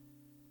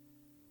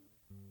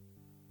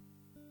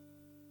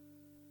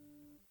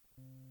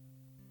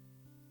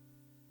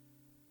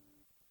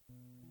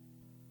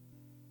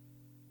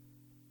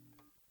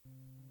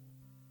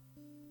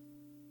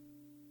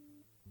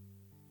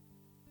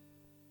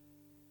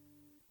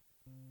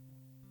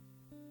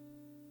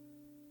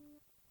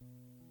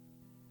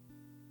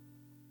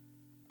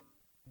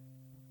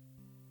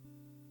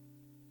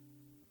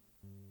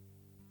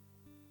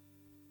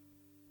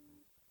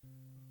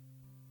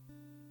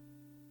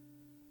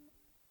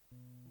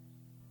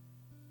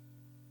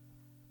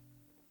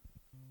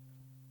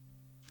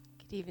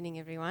Good evening,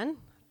 everyone.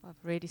 I've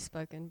already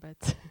spoken,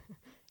 but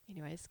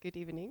anyways, good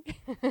evening.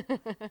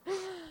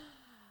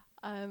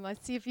 I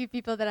see a few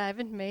people that I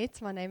haven't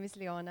met. My name is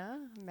Liana.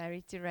 I'm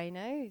married to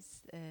Reino, who's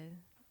a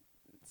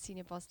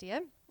senior pastor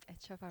here at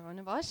Shofar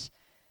Ronnebosch,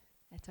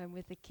 at home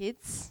with the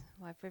kids.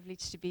 My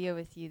privilege to be here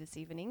with you this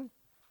evening.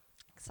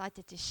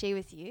 Excited to share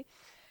with you.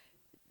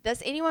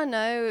 Does anyone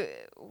know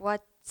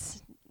what,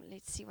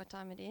 let's see what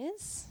time it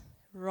is,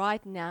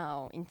 right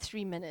now in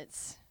 3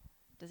 minutes?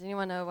 Does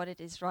anyone know what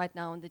it is right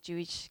now on the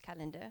Jewish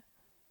calendar?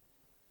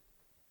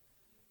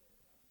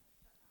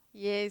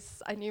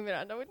 Yes, I knew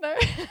Miranda would know.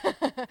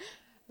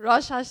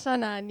 Rosh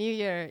Hashanah, New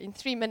Year, in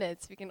 3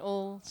 minutes. We can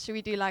all, should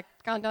we do like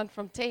countdown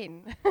from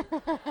 10?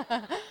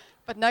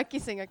 But no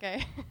kissing,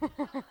 okay?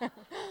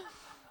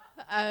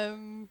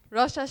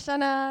 Rosh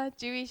Hashanah,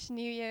 Jewish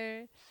New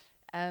Year.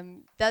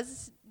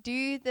 Does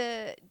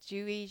the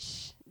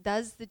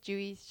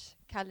Jewish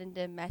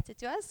calendar matter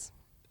to us?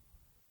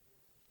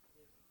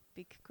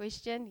 Big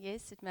question.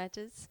 Yes, it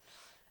matters.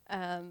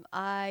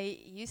 I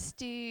used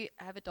to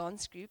have a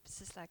dance group.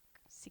 This is like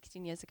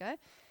 16 years ago.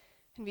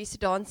 And we used to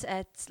dance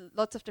at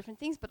lots of different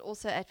things, but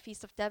also at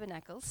Feast of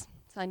Tabernacles.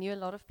 So I knew a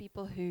lot of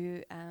people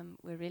who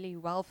were really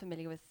well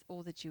familiar with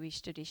all the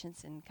Jewish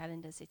traditions and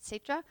calendars,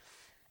 etc.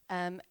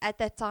 At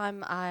that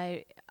time,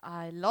 I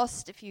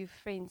lost a few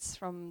friends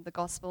from the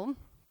gospel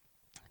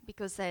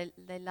because they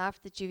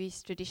loved the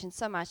Jewish tradition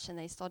so much, and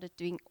they started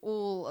doing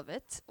all of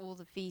it, all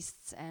the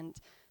feasts and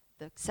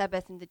the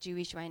Sabbath in the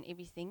Jewish way and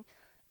everything.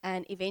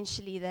 And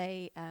eventually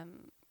they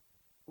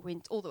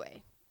went all the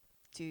way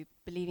to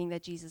believing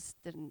that Jesus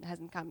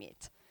hasn't come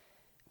yet,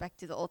 back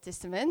to the Old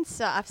Testament.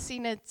 So I've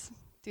seen it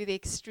to the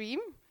extreme,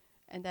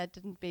 and that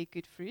didn't bear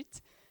good fruit.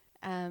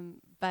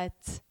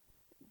 But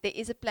there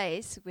is a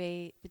place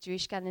where the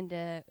Jewish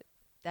calendar,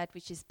 that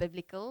which is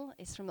biblical,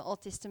 is from the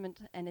Old Testament,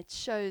 and it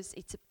shows,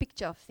 it's a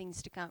picture of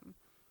things to come.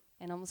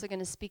 And I'm also going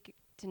to speak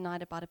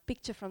tonight about a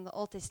picture from the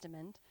Old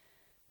Testament,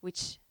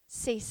 which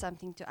says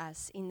something to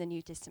us in the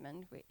New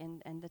Testament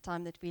and the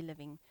time that we're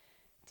living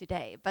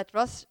today. But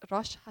Rosh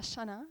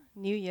Hashanah,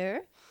 New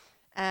Year,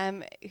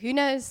 who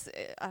knows,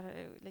 I don't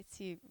know, let's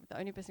see, the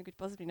only person who could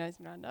possibly know is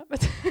Miranda,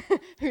 but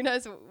who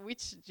knows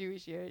which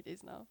Jewish year it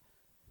is now?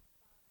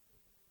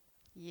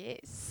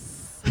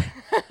 Yes.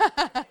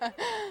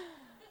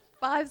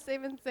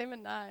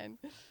 5779.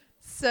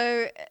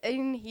 So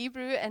in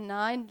Hebrew, a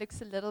 9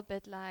 looks a little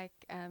bit like,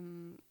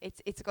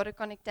 it's got a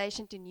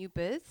connotation to new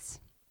births.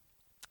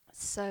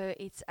 So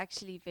it's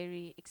actually a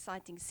very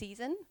exciting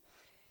season.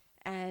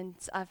 And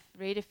I've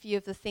read a few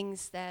of the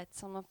things that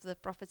some of the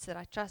prophets that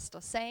I trust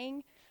are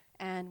saying.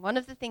 And one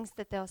of the things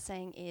that they are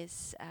saying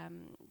is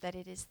that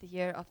it is the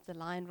year of the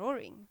lion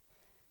roaring,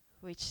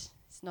 which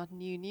is not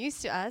new news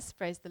to us,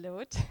 praise the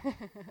Lord.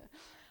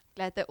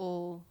 Glad they're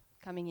all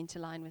coming into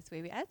line with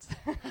where we're at.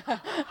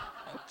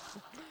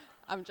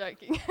 I'm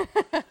joking.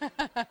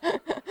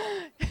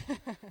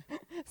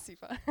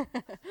 Super.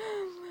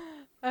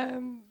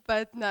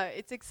 But no,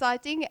 it's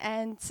exciting.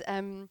 And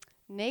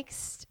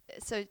next,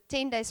 so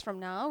 10 days from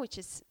now, which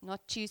is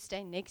not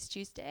Tuesday, next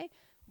Tuesday,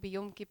 will be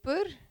Yom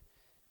Kippur.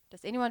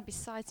 Does anyone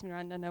besides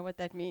Miranda know what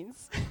that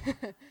means?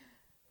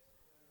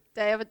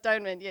 Day of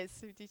Atonement,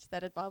 yes, we teach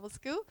that at Bible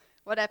school.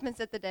 What happens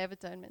at the Day of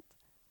Atonement?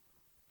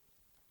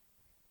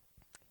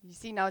 You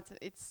see now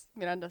it's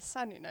Miranda's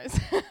son who knows.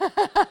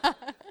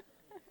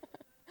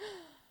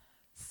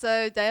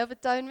 So Day of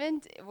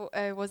Atonement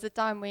was a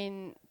time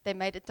when they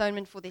made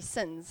atonement for their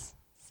sins.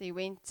 So you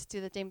went to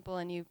the temple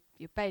and you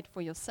paid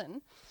for your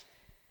sin.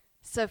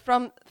 So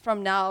from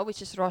now,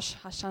 which is Rosh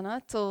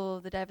Hashanah, till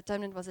the Day of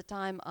Atonement was a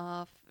time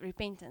of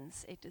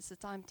repentance. It is a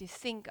time to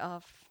think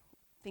of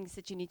things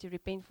that you need to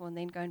repent for and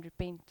then go and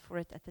repent for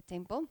it at the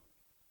temple.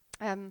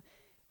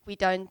 We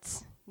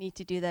don't need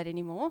to do that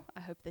anymore. I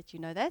hope that you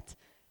know that.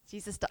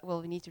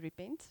 We need to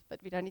repent,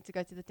 but we don't need to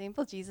go to the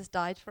temple. Jesus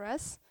died for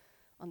us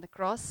on the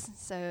cross.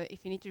 So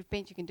if you need to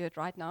repent, you can do it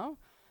right now. You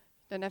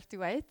don't have to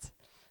wait.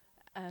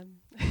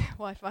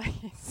 Wi-Fi,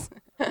 yes.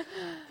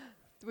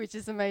 Which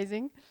is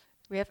amazing.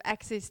 We have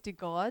access to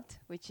God,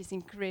 which is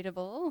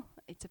incredible.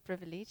 It's a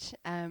privilege.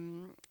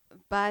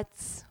 But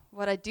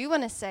what I do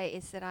want to say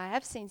is that I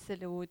have sensed the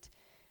Lord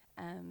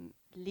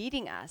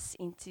leading us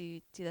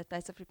into that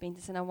place of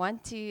repentance. And I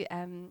want to,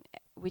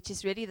 which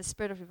is really the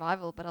spirit of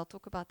revival, but I'll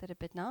talk about that a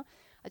bit now.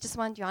 I just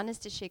want Johannes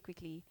to share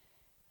quickly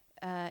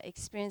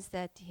experience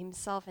that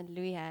himself and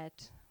Louis had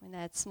when they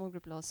had small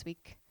group last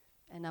week,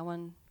 and no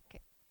one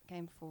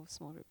came for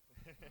small group.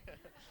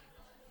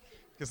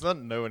 Because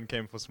no one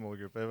came for small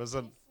group. It was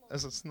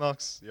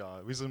Knox.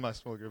 Yeah, who's in my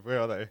small group? Where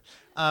are they?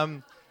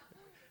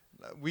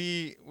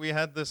 We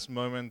had this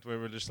moment where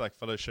we were just like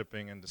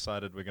fellowshipping and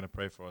decided we're going to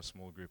pray for our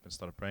small group and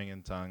started praying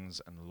in tongues,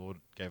 and the Lord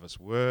gave us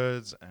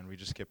words, and we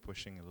just kept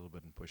pushing a little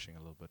bit and pushing a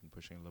little bit and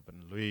pushing a little bit.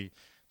 And Louis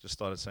just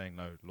started saying,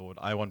 no, Lord,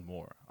 I want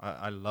more.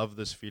 I love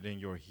this feeling.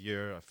 You're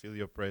here. I feel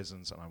your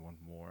presence, and I want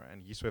more.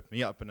 And he swept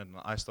me up in it, and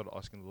I started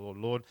asking the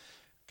Lord,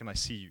 I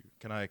see you?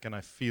 Can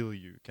I feel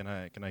you? Can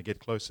I get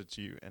closer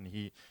to you? And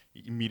he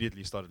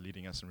immediately started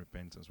leading us in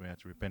repentance. We had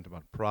to repent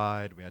about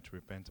pride. We had to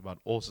repent about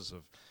all sorts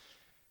of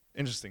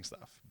interesting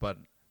stuff. But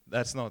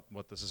that's not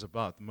what this is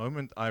about. The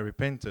moment I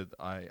repented,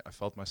 I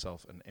felt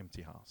myself an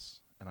empty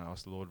house. And I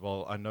asked the Lord,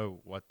 well, I know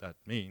what that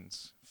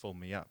means. Fill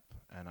me up.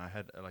 And I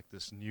had like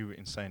this new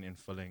insane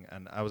infilling.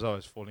 And I was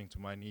always falling to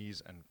my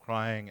knees and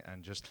crying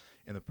and just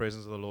in the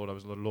presence of the Lord. I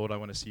was, Lord, I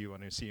want to see you. I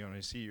want to see you. I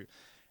want to see you.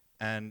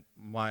 And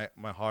my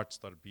heart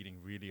started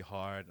beating really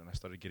hard. And I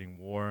started getting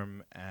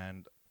warm.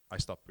 And I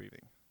stopped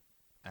breathing.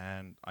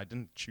 And I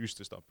didn't choose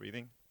to stop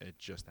breathing. It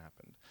just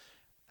happened.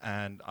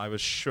 And I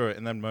was sure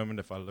in that moment,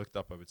 if I looked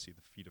up, I would see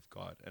the feet of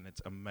God. And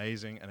it's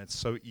amazing. And it's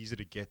so easy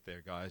to get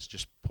there, guys.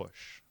 Just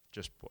push.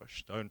 Just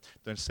push. Don't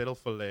settle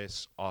for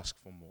less. Ask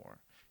for more.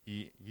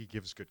 He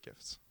gives good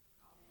gifts.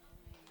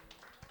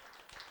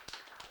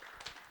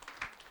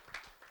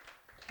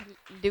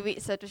 Louis,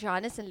 so it was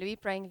Johannes and Louis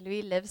praying.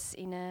 Louis lives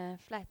in a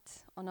flat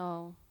on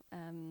our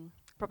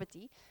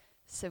property.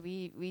 So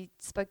we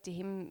spoke to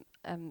him,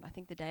 I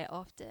think the day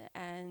after.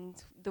 And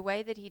the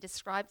way that he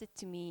described it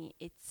to me,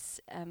 it's,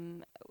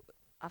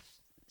 I've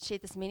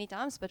shared this many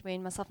times, but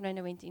when myself and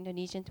Rona went to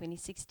Indonesia in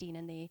 2016,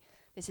 and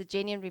there's a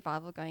genuine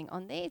revival going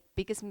on there,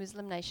 biggest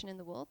Muslim nation in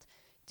the world,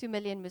 2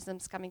 million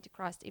Muslims coming to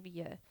Christ every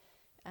year.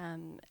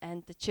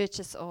 And the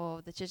churches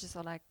are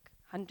like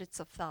hundreds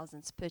of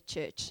thousands per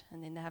church,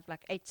 and then they have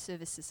like 8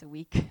 services a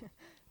week.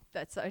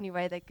 That's the only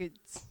way they could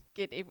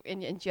get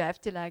and you have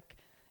to, like,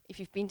 if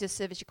you've been to a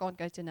service, you can't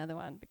go to another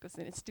one because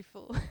then it's too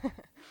full.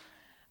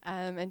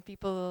 And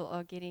people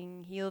are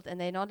getting healed, and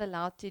they're not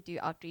allowed to do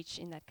outreach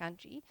in that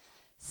country.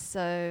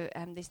 So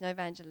there's no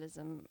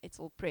evangelism, it's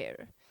all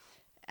prayer.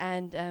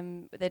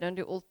 And they don't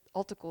do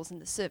altar calls in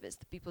the service.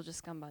 The people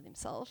just come by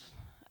themselves.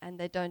 And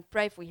they don't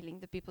pray for healing.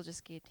 The people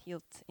just get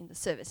healed in the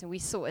service. And we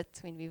saw it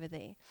when we were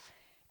there.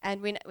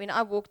 And when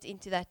I walked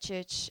into that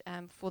church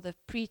for the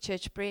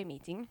pre-church prayer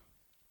meeting,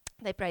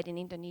 they prayed in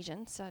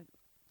Indonesian, so I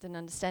didn't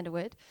understand a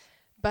word.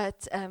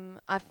 But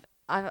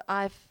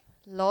I've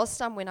last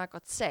time when I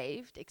got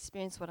saved,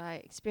 experienced what I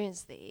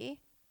experienced there.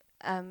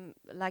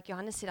 Like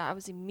Johannes said, I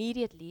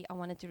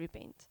wanted to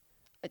repent.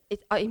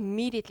 I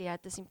immediately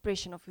had this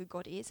impression of who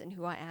God is and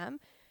who I am.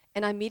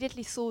 And I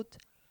immediately thought,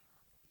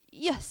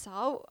 yes,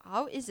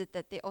 how is it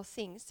that there are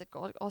things that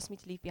God asked me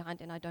to leave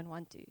behind and I don't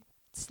want to?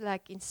 It's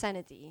like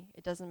insanity.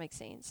 It doesn't make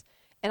sense.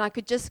 And I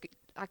could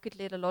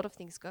let a lot of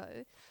things go.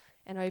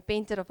 And I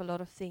repented of a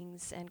lot of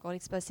things, and God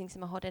exposed things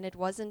in my heart. And it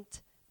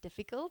wasn't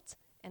difficult,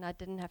 and I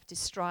didn't have to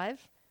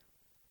strive.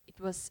 It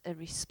was a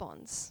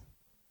response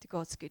to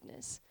God's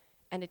goodness.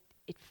 And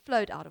it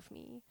flowed out of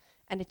me.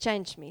 And it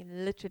changed me,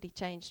 literally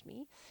changed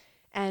me.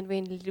 And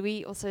when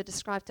Louis also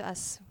described to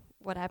us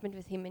what happened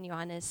with him and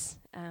Johannes,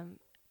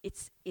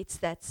 it's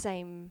that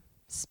same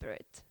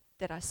spirit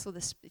that I saw.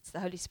 It's the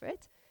Holy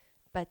Spirit,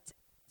 but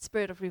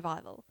spirit of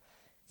revival.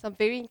 So I'm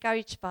very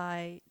encouraged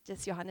by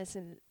just Johannes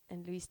and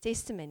Louis'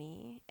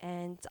 testimony,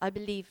 and I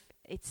believe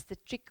it's the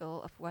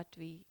trickle of what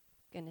we're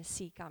going to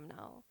see come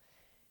now.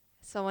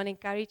 So I want to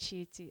encourage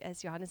you to,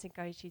 as Johannes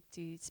encouraged you,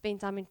 to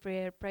spend time in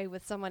prayer, pray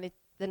with someone.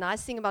 The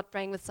nice thing about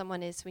praying with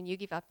someone is when you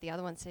give up, the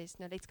other one says,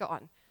 no, let's go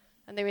on.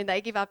 And then when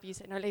they give up, you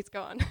say, no, let's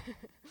go on.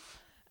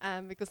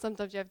 Because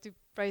sometimes you have to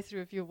pray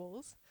through a few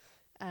walls.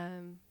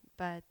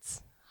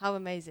 But how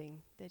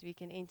amazing that we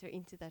can enter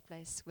into that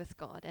place with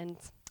God. And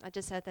I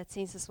just had that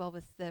sense as well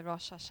with the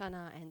Rosh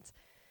Hashanah and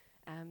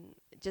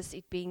just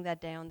it being that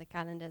day on the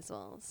calendar as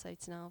well. So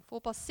it's now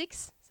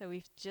 6:04, so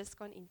we've just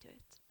gone into it.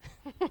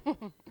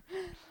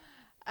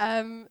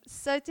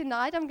 So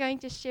tonight I'm going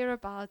to share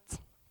about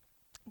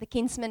the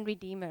kinsman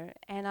redeemer.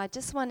 And I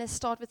just want to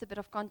start with a bit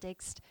of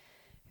context.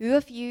 Who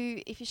of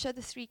you, if you show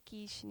the 3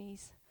 keys,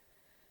 Shanice,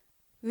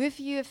 who of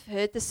you have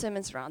heard the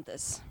sermons around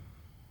this?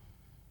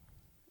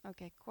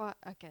 Okay,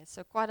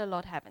 so quite a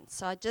lot haven't.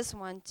 So I just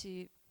want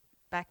to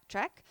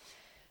backtrack.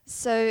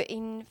 So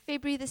in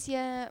February this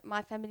year,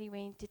 my family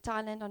went to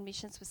Thailand on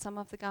missions with some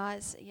of the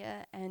guys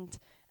here, and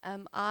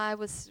I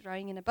was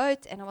rowing in a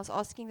boat, and I was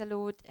asking the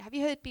Lord, have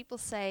you heard people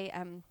say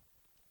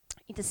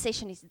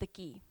intercession is the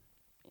key?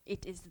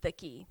 It is the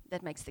key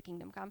that makes the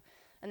kingdom come.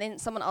 And then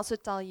someone else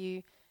would tell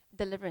you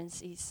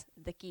deliverance is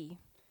the key.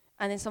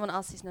 And then someone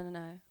else says,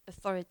 no,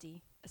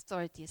 authority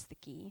is the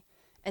key.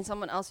 And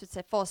someone else would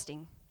say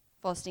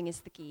fasting is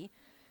the key.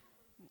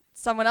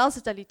 Someone else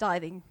would tell you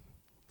tithing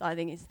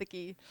is the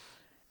key.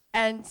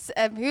 And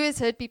who has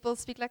heard people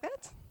speak like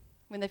that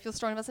when they feel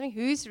strong about something?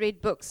 Who's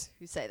read books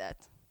who say that?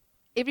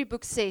 Every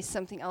book says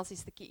something else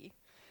is the key.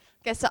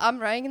 Okay, so I'm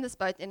rowing in this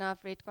boat, and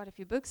I've read quite a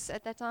few books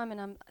at that time, and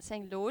I'm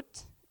saying, Lord,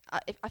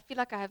 I feel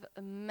like I have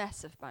a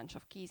massive bunch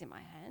of keys in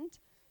my hand.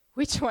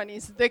 Which one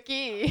is the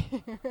key?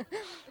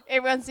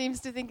 Everyone seems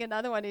to think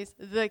another one is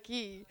the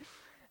key.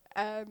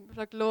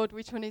 Like, Lord,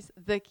 which one is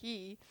the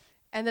key?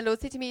 And the Lord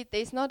said to me,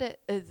 there's not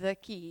the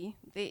key.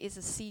 There is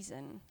a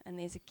season, and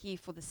there's a key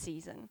for the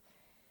season.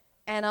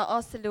 And I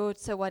asked the Lord,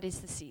 so what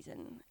is the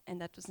season? And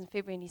that was in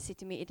February, and he said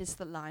to me, it is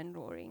the lion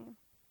roaring.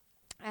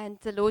 And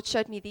the Lord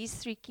showed me these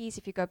 3 keys.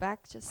 If you go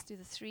back just to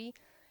the 3,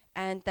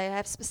 and they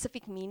have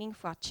specific meaning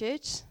for our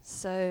church.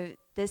 So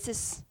this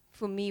is,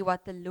 for me,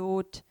 what the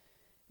Lord,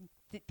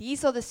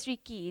 these are the 3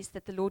 keys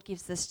that the Lord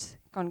gives this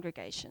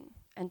congregation.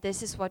 And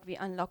this is what we're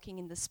unlocking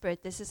in the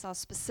Spirit. This is our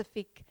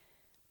specific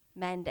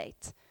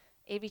mandate.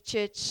 Every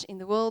church in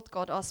the world,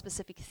 God asks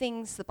specific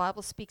things. The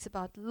Bible speaks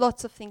about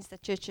lots of things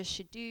that churches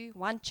should do.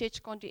 One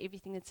church can't do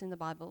everything that's in the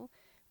Bible.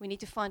 We need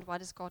to find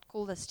what has God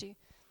called us to.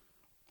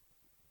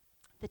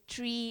 The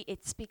tree,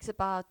 it speaks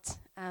about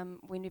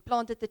when we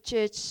planted the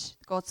church,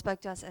 God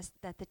spoke to us as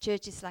that the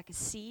church is like a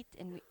seed,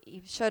 and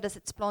He showed us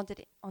it's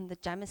planted on the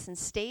Jamison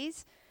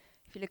stairs.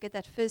 If you look at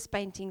that first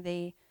painting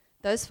there,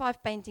 those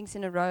 5 paintings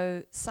in a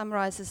row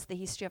summarizes the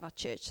history of our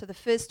church. So the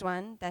first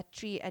one, that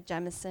tree at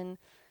Jamison,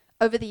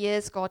 over the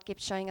years, God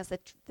kept showing us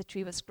that the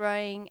tree was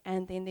growing,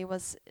 and then there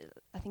was,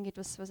 I think it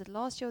was it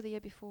last year or the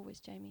year before, was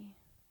Jamie?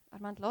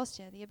 Armand, last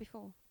year, the year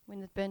before,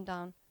 when it burned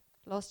down,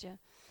 last year.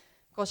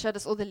 God showed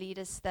us all the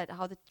leaders that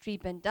how the tree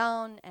burned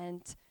down,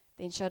 and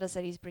then showed us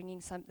that He's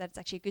bringing that's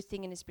actually a good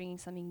thing and is bringing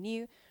something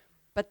new.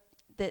 But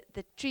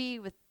the tree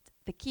with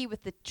the key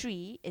with the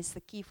tree is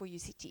the key for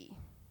UCT.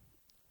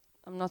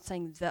 I'm not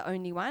saying the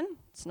only one.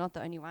 It's not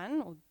the only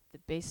one or the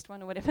best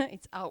one or whatever.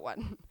 It's our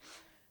one.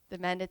 The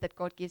mandate that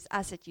God gives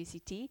us at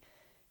UCT.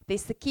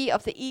 There's the key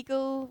of the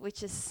eagle,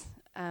 which is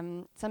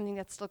something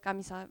that's still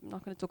coming, so I'm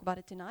not going to talk about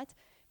it tonight.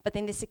 But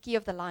then there's the key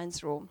of the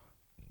lion's roar.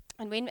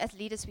 And when, as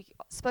leaders, we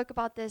spoke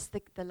about this,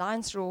 the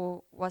lion's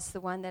roar was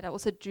the one that I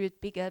also drew it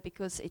bigger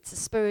because it's a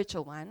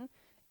spiritual one.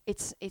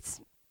 It's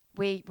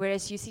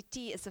whereas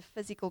UCT is a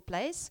physical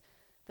place,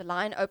 the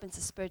lion opens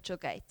a spiritual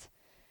gate.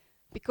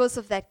 Because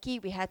of that key,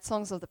 we had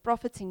Songs of the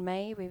Prophets in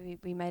May, where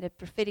we made a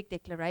prophetic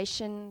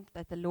declaration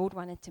that the Lord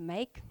wanted to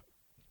make.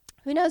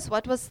 Who knows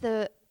what was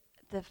the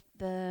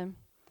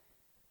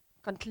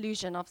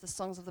conclusion of the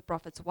Songs of the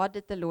Prophets? What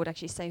did the Lord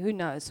actually say? Who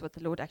knows what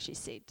the Lord actually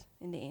said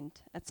in the end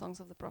at Songs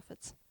of the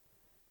Prophets?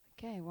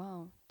 Okay,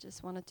 wow,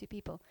 just 1 or 2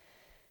 people.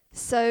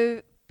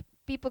 So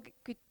people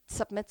could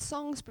submit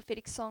songs,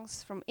 prophetic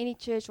songs from any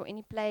church or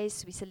any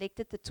place. We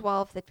selected the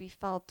 12 that we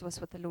felt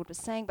was what the Lord was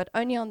saying, but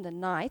only on the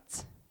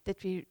night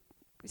that we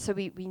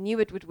knew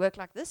it would work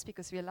like this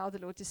because we allow the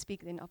Lord to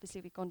speak. Then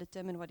obviously we can't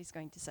determine what He's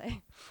going to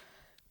say.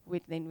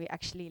 Then we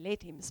actually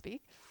let Him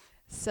speak.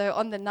 So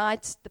on the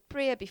night, the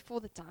prayer before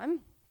the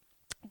time,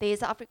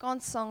 there's an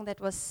Afrikaans song that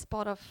was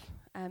part of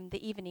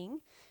the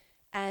evening,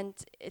 and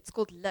it's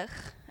called Lig.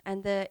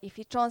 And if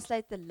you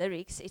translate the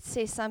lyrics, it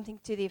says something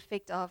to the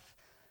effect of,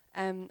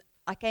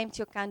 I came to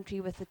your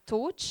country with a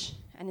torch,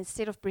 and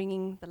instead of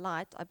bringing the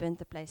light, I burnt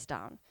the place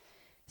down.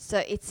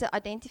 So it's an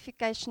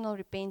identificational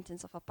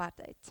repentance of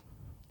apartheid,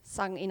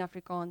 sung in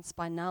Afrikaans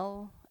by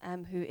Nel,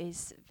 who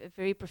is a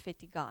very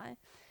prophetic guy.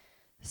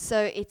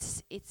 So it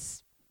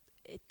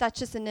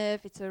touches the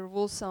nerve. It's a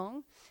raw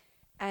song,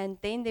 and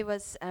then there were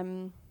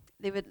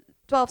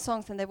 12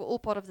 songs, and they were all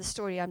part of the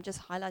story. I'm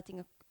just highlighting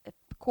a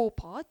core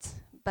part.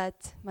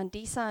 But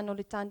Mandisa and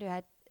Olutando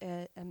had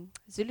a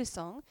Zulu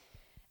song,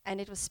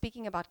 and it was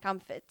speaking about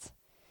comfort.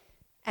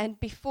 And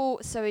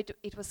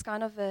it was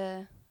kind of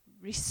a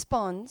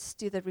response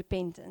to the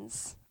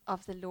repentance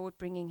of the Lord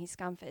bringing His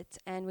comfort.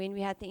 And when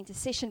we had the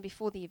intercession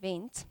before the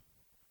event,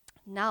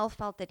 Nal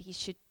felt that he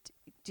should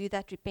do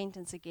that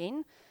repentance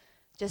again,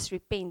 just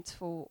repent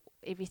for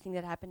everything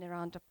that happened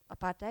around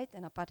apartheid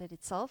and apartheid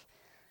itself.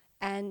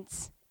 And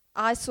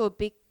I saw a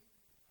big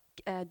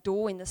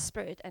door in the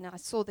Spirit, and I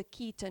saw the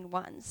key turn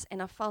once,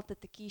 and I felt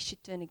that the key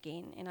should turn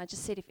again. And I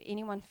just said, if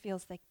anyone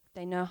feels like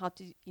they know how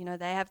to,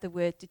 they have the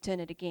word to turn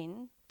it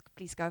again,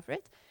 please go for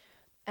it.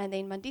 And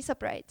then Mandisa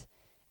prayed,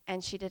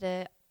 and she did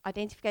a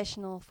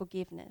identificational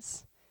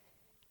forgiveness.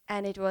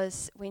 And it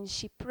was when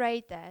she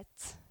prayed that,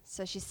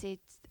 so she said,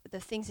 the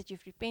things that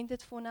you've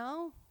repented for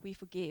now, we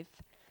forgive.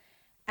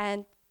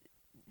 And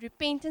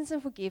repentance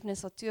and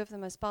forgiveness are 2 of the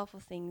most powerful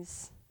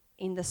things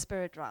in the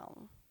spirit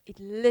realm. It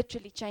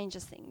literally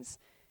changes things.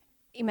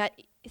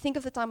 Think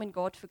of the time when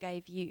God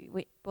forgave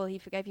you. He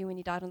forgave you when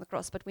He died on the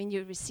cross, but when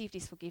you received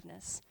His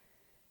forgiveness.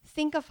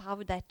 Think of how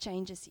that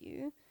changes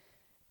you.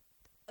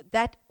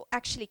 That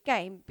actually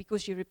came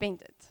because you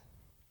repented.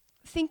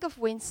 Think of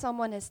when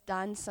someone has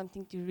done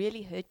something to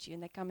really hurt you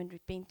and they come and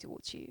repent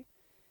towards you.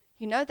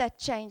 You know that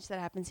change that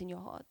happens in your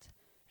heart.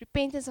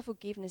 Repentance and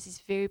forgiveness is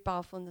very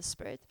powerful in the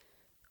Spirit.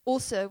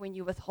 Also, when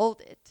you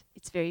withhold it,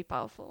 it's very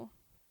powerful.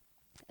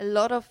 A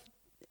lot of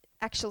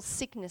actual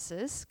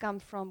sicknesses come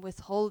from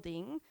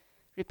withholding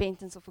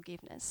repentance or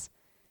forgiveness.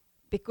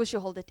 Because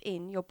you hold it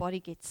in, your body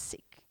gets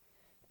sick.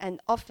 And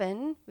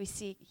often we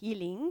see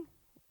healing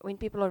when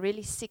people are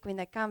really sick, when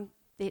they come,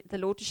 the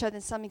Lord to show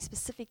them something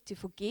specific to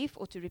forgive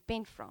or to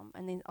repent from,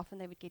 and then often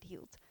they would get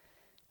healed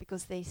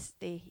because their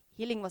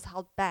healing was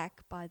held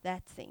back by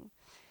that thing.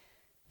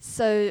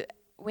 So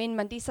when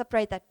Mandisa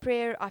prayed that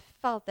prayer, I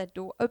felt that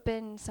door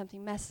open,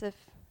 something massive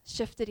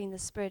shifted in the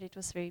Spirit. It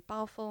was very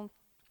powerful.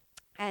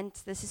 And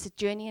this is a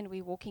journey, and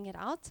we're walking it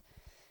out.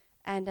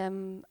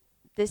 And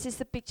this is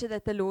the picture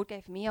that the Lord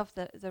gave me of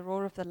the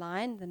roar of the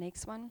lion, the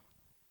next one.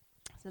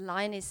 The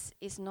lion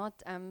is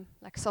not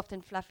like soft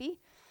and fluffy.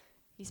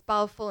 He's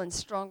powerful and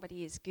strong, but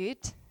he is good.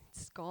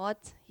 He's God.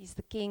 He's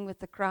the king with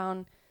the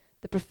crown,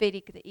 the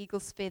prophetic, the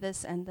eagle's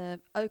feathers, and the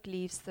oak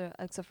leaves, the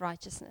oaks of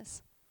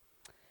righteousness.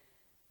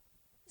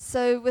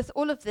 So with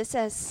all of this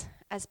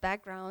as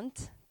background,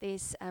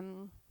 there's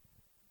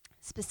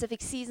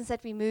specific seasons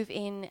that we move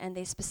in, and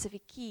there's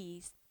specific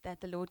keys that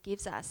the Lord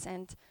gives us.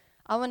 And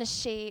I want to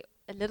share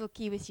a little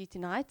key with you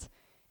tonight.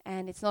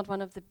 And it's not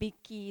one of the big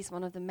keys,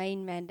 one of the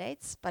main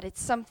mandates, but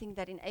it's something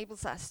that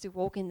enables us to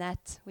walk in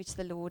that which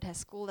the Lord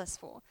has called us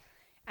for.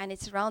 And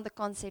it's around the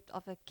concept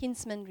of a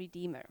kinsman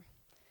redeemer.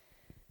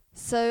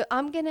 So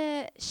I'm going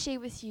to share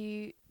with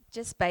you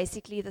just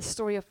basically the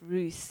story of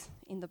Ruth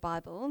in the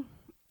Bible.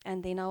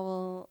 And then I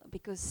will,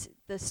 because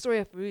the story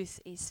of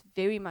Ruth is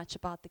very much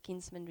about the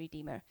kinsman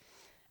redeemer.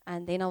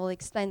 And then I will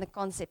explain the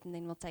concept, and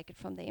then we'll take it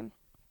from there.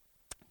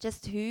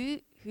 Just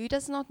who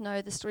does not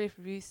know the story of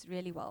Ruth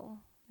really well?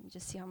 Let me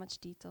just see how much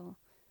detail.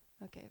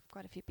 Okay,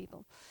 quite a few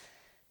people.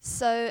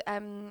 So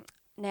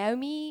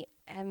Naomi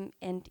and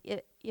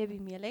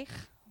Elimelech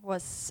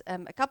was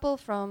a couple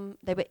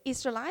they were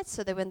Israelites,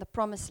 so they were in the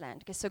promised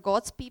land. Okay, so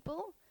God's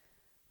people,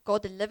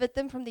 God delivered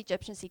them from the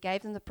Egyptians. He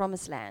gave them the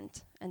promised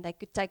land, and they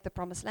could take the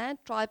promised land.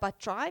 Tribe by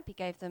tribe, he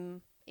gave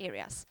them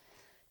areas.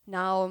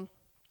 Now,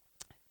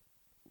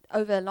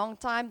 over a long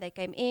time, they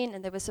came in,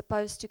 and they were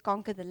supposed to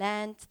conquer the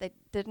land. They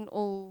didn't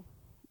all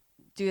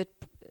do it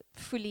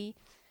fully.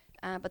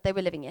 But they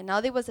were living here. Now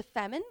there was a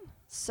famine,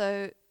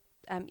 so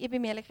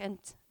Elimelech and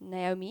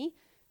Naomi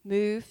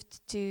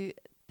moved to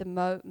the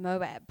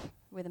Moab,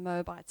 where the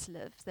Moabites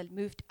live. They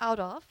moved out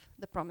of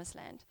the promised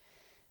land.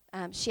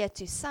 She had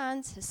 2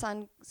 sons. Her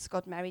sons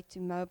got married to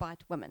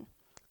Moabite women.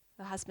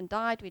 Her husband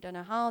died, we don't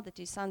know how. The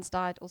 2 sons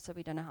died, also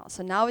we don't know how.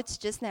 So now it's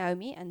just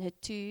Naomi and her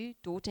 2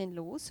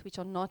 daughter-in-laws,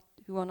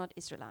 who are not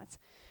Israelites.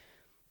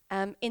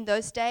 In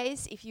those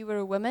days, if you were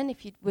a woman,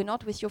 if you were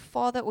not with your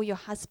father or your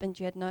husband,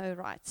 you had no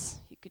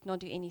rights. You could not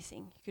do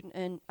anything. You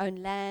couldn't own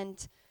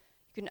land.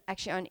 You couldn't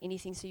actually own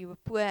anything. So you were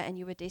poor and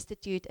you were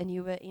destitute and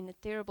you were in a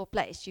terrible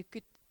place. You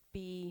could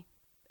be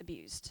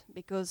abused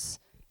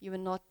because you were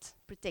not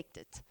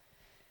protected.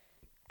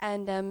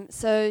 And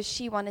so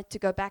she wanted to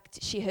go back.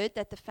 She heard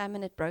that the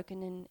famine had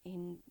broken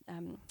in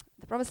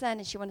the promised land,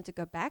 and she wanted to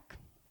go back.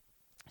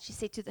 She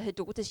said to her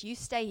daughters, "You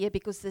stay here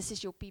because this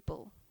is your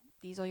people.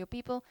 These are your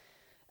people."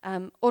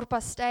 Orpah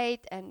stayed,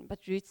 but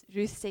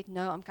Ruth said,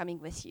 "No, I'm coming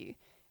with you."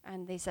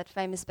 And there's that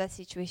famous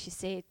passage where she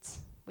said,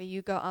 "Where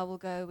you go, I will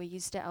go. Where you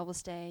stay, I will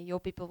stay.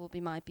 Your people will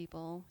be my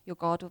people. Your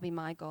God will be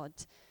my God.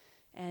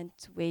 And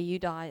where you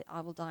die,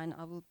 I will die, and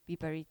I will be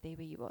buried there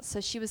where you are."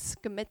 So she was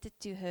committed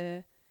to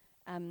her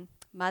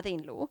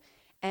mother-in-law.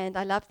 And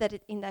I love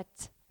that in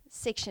that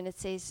section it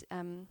says,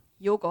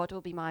 "Your God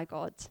will be my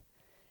God."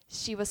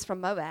 She was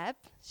from Moab.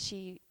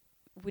 She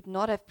would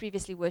not have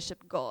previously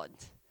worshipped God.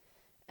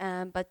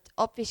 But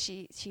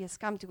obviously, she has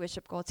come to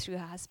worship God through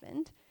her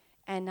husband.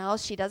 And now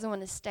she doesn't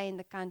want to stay in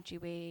the country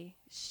where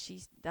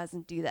she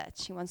doesn't do that.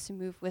 She wants to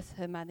move with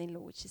her mother-in-law,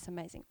 which is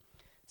amazing.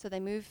 So they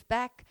move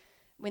back.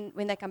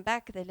 When they come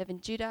back, they live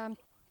in Judah,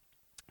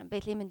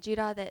 Bethlehem and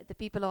Judah. The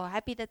people are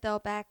happy that they're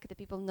back. The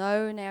people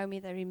know Naomi.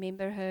 They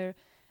remember her.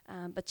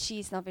 But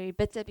she's now very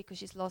bitter because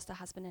she's lost her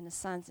husband and her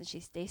sons, and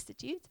she's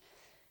destitute.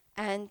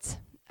 And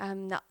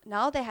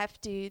now they have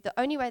to, the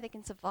only way they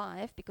can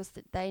survive, because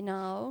they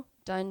now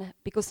don't,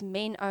 because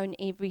men own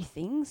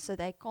everything, so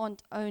they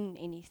can't own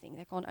anything.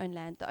 They can't own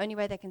land. The only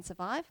way they can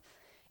survive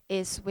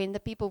is when the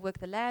people work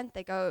the land,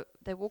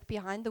 they walk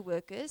behind the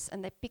workers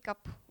and they pick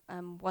up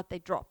what they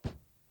drop,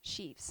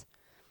 sheaves.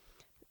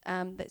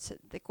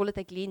 They call it,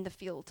 they glean the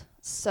field.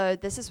 So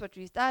this is what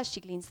Ruth does. She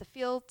gleans the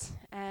field,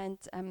 and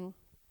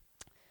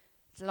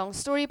it's a long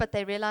story, but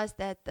they realized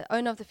that the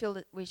owner of the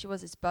field where she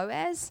was is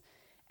Boaz,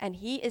 and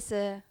he is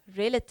a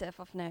relative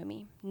of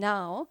Naomi.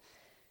 Now,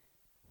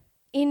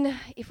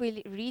 if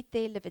we read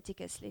there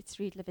Leviticus, let's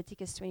read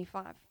Leviticus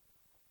 25.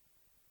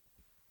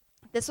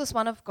 This was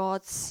one of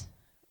God's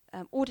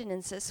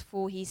ordinances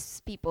for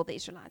his people, the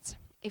Israelites.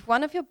 If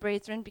one of your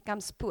brethren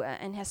becomes poor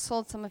and has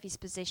sold some of his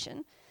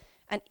possession,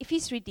 and if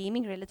his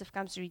redeeming relative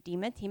comes to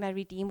redeem it, he may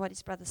redeem what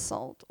his brother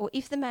sold. Or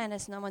if the man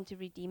has no one to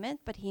redeem it,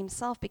 but he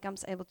himself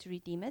becomes able to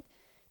redeem it,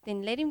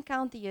 then let him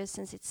count the years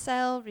since its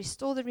sale,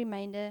 restore the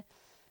remainder,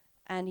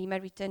 and he may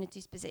return it to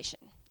his possession.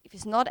 If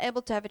he's not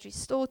able to have it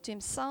restored to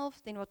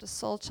himself, then what was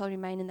sold shall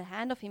remain in the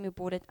hand of him who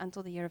bought it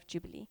until the year of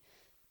Jubilee.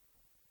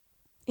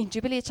 In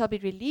Jubilee it shall be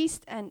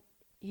released, and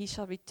he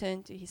shall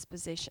return to his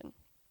possession.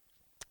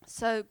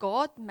 So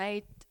God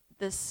made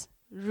this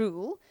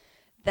rule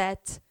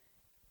that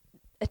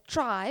a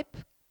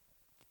tribe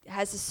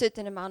has a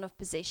certain amount of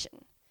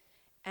possession.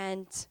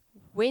 And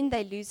when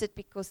they lose it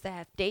because they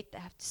have debt, they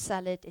have to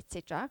sell it,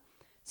 etc.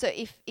 So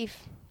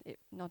if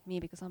not me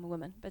because I'm a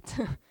woman, but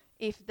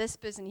if this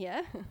person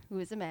here, who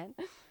is a man,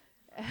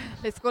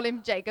 let's call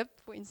him Jacob,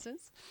 for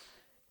instance,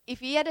 if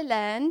he had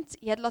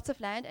he had lots of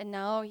land, and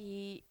now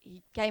he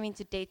came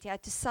into debt, he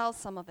had to sell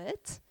some of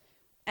it.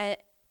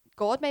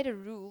 God made a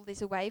rule,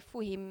 there's a way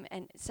for him,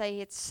 and say he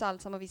had to sell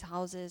some of his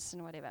houses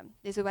and whatever,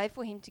 there's a way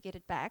for him to get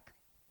it back.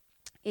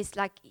 It's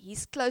like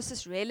his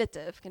closest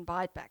relative can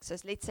buy it back. So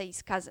let's say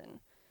his cousin.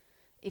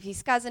 if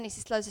his cousin is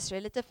his closest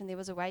relative, and there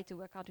was a way to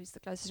work out who's the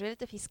closest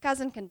relative, his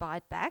cousin can buy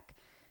it back,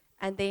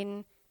 and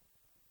then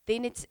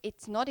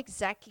it's not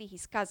exactly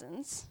his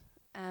cousin's.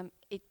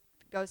 It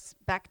goes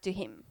back to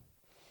him,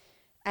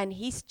 and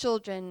his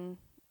children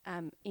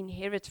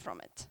inherit from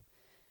it.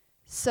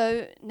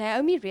 So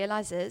Naomi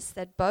realizes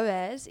that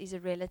Boaz is a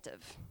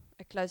relative,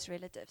 a close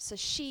relative. So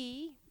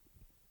she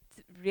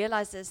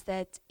realizes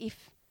that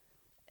if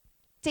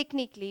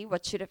technically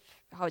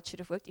how it should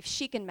have worked, if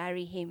she can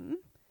marry him,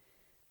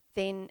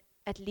 then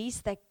at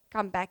least they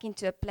come back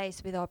into a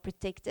place where they are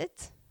protected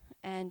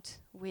and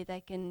where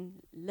they can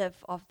live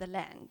off the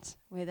land,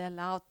 where they're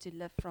allowed to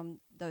live from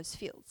those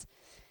fields.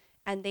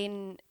 And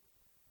then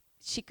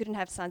she couldn't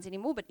have sons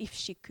anymore, but if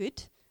she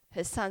could,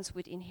 her sons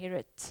would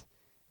inherit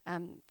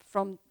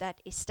from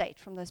that estate,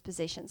 from those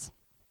possessions.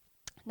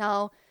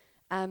 Now,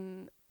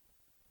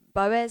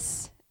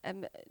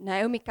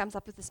 Naomi comes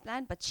up with this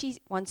plan, but she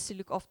wants to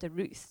look after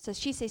Ruth. So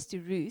she says to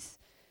Ruth,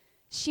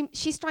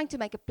 she's trying to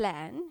make a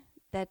plan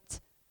that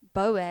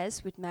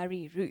Boaz would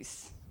marry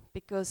Ruth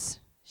because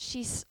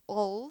she's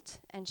old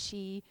and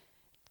she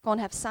can't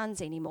have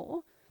sons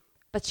anymore,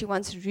 but she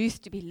wants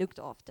Ruth to be looked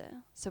after.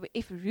 So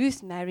if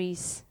Ruth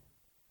marries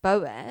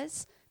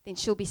Boaz, then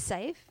she'll be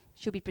safe,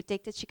 she'll be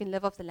protected, she can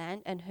live off the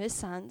land, and her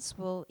sons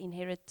will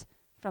inherit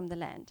from the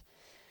land.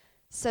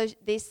 So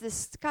there's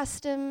this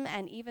custom,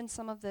 and even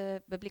some of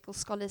the biblical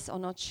scholars are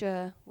not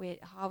sure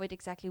how it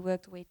exactly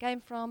worked, where it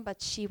came from,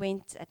 but she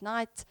went at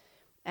night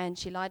and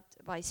she lied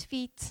by his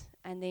feet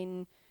and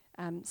then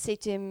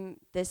said to him,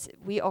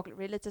 we are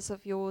relatives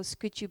of yours,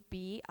 could you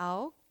be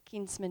our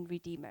kinsman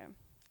redeemer?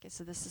 Okay,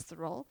 so this is the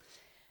role.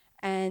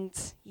 And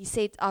he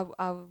said, I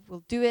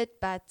will do it,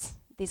 but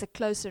there's a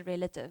closer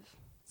relative,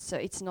 so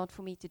it's not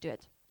for me to do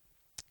it.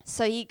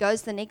 So he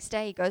goes the next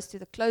day, he goes to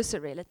the closer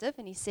relative,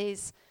 and he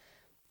says,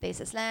 there's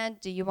this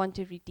land, do you want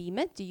to redeem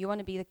it? Do you want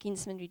to be the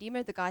kinsman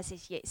redeemer? The guy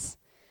says yes.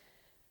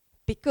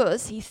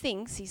 Because he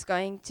thinks he's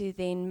going to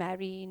then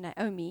marry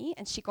Naomi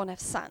and she can't have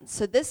sons.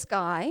 So this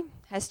guy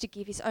has to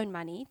give his own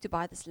money to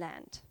buy this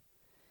land.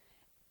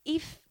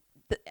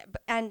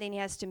 And then he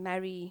has to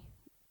marry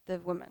the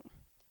woman.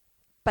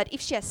 But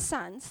if she has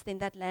sons, then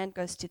that land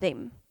goes to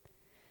them.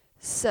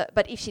 So,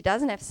 but if she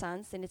doesn't have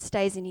sons, then it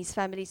stays in his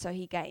family, so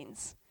he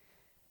gains.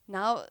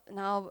 Now,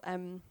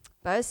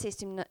 Boaz says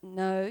to him,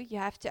 no, you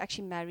have to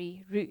actually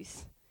marry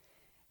Ruth.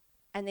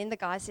 And then the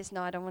guy says,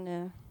 no, I don't want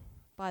to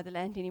buy the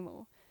land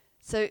anymore.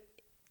 So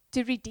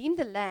to redeem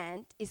the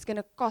land is going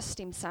to cost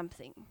him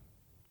something,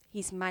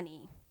 his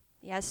money.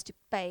 He has to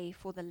pay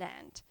for the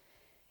land.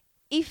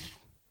 If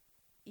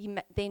he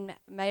then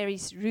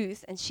marries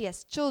Ruth and she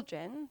has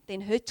children,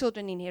 then her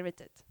children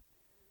inherit it.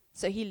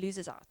 So he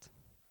loses out.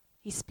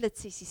 He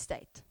splits his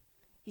estate.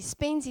 He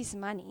spends his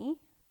money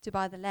to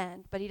buy the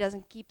land, but he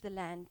doesn't keep the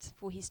land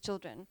for his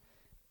children.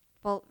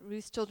 Well,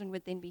 Ruth's children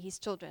would then be his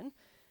children,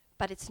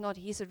 but it's not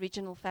his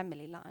original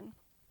family line.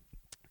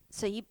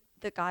 So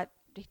the guy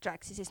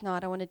retracts. He says, no, I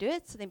don't want to do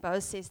it. So then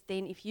Boaz says,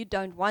 then if you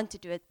don't want to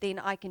do it, then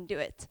I can do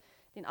it.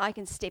 Then I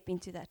can step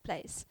into that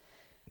place.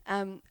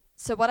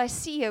 So what I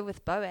see here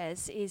with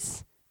Boaz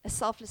is a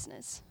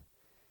selflessness.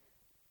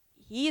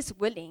 He is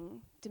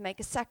willing to make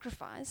a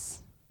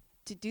sacrifice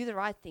to do the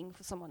right thing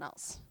for someone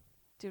else,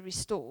 to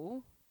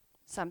restore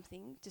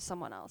something to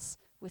someone else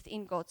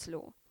within God's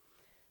law.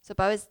 So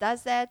Boaz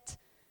does that.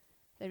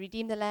 They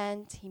redeem the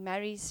land. He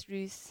marries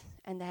Ruth,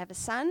 and they have a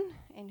son.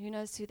 And who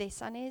knows who their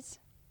son is?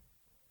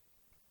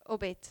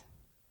 Obed,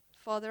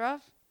 father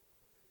of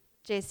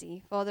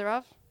Jesse, father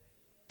of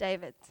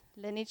David,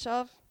 lineage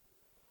of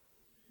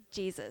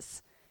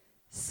Jesus.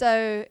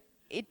 So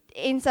it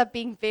ends up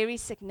being very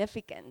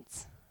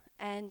significant.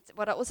 And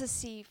what I also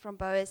see from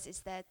Boaz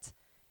is that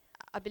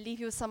I believe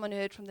he was someone who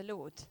heard from the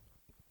Lord.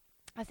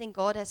 I think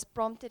God has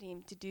prompted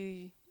him to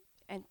do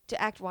and to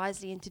act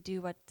wisely and to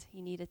do what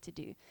he needed to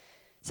do.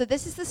 So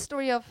this is the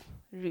story of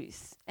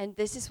Ruth, and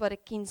this is what a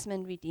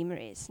kinsman redeemer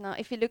is. Now,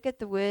 if you look at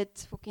the word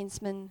for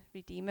kinsman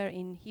redeemer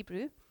in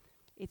Hebrew,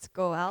 it's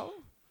goel.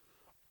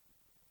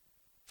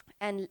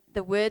 And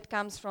the word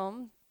comes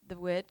from the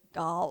word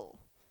gal.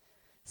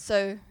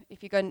 So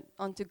if you go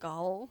on to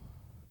gal,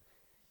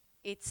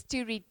 it's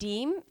to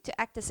redeem, to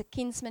act as a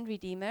kinsman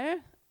redeemer,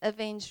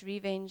 avenge,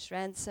 revenge,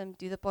 ransom,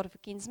 do the part of a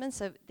kinsman.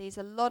 So there's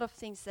a lot of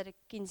things that a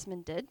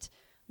kinsman did.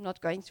 I'm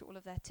not going through all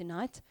of that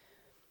tonight.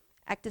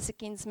 Act as a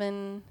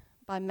kinsman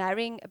by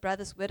marrying a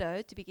brother's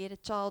widow to beget a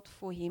child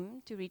for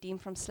him to redeem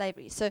from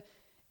slavery. So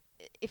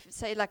if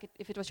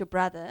it was your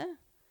brother,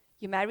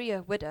 you marry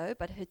a widow,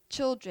 but her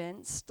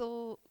children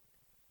still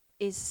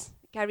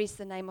carries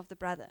the name of the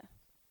brother.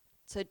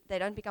 So they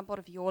don't become part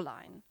of your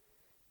line.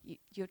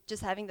 You're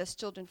just having those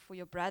children for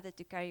your brother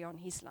to carry on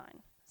his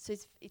line. So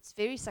it's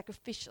very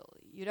sacrificial.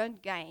 You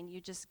don't gain,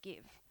 you just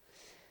give.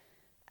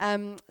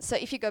 So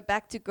if you go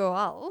back to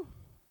Goal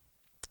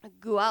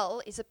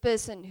is a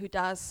person who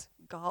does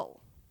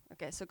Goal.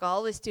 Okay, so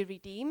Goal is to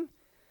redeem,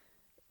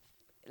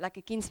 like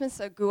a kinsman.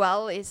 So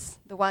Goal is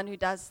the one who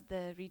does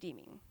the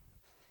redeeming.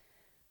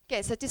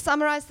 Okay, so to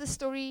summarize the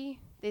story,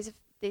 there's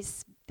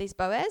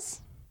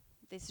Boaz,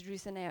 there's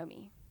Ruth and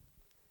Naomi.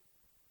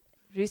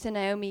 Ruth and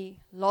Naomi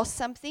lost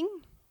something.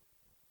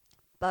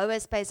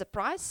 Boaz pays a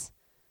price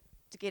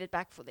to get it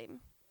back for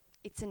them.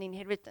 It's an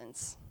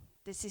inheritance.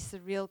 This is the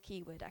real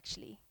key word,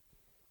 actually.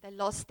 They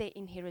lost their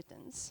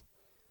inheritance.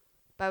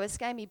 Boaz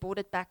came, he bought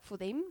it back for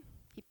them.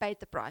 He paid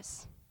the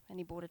price, and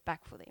he bought it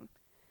back for them.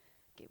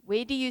 Okay,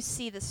 where do you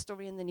see this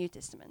story in the New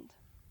Testament?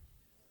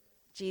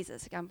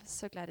 Jesus. Okay, I'm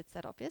so glad it's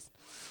that obvious.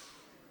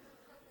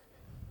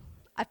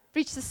 I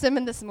preached a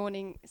sermon this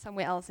morning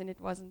somewhere else, and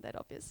it wasn't that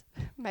obvious.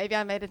 Maybe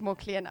I made it more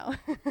clear now.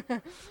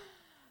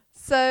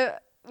 So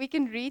we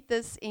can read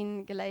this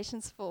in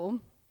Galatians 4,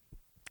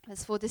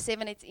 verse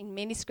 4-7. It's in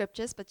many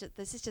scriptures, but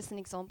this is just an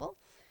example.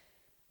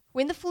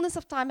 When the fullness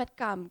of time had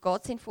come,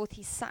 God sent forth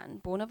his Son,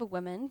 born of a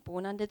woman,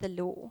 born under the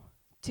law,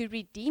 to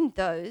redeem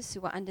those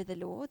who were under the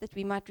law, that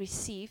we might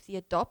receive the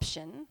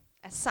adoption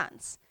as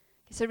sons.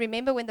 Okay, so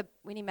remember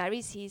when he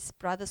marries his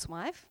brother's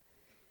wife,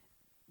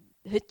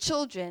 her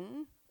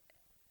children,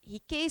 he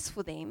cares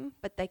for them,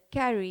 but they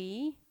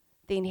carry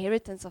the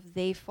inheritance of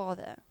their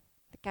father.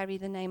 They carry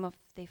the name of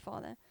their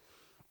father.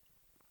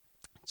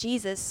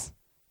 Jesus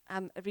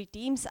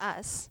redeems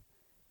us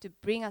to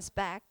bring us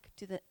back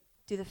to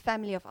the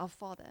family of our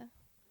Father.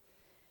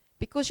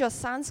 Because you are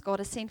sons, God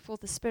has sent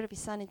forth the Spirit of his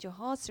Son into your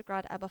hearts to cry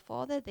out, Abba,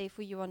 Father.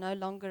 Therefore you are no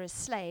longer a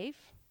slave,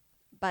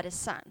 but a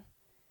son.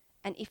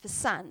 And if a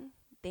son,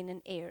 then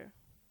an heir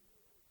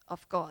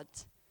of God.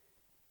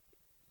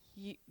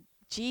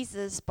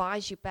 Jesus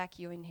buys you back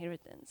your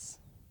inheritance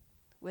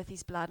with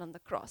his blood on the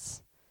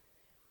cross.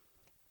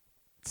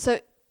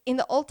 So in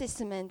the Old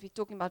Testament, we're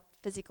talking about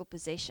physical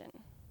possession.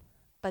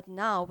 But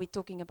now we're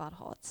talking about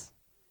hearts.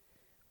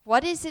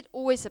 What is it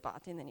always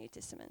about in the New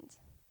Testament?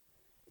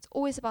 It's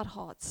always about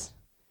hearts.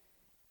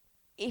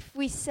 If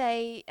we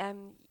say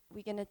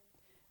we're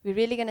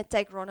really going to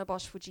take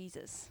Rondebosch for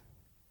Jesus,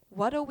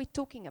 what are we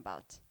talking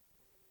about?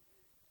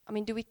 I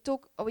mean,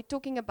 are we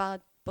talking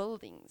about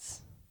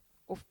buildings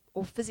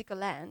or physical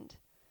land?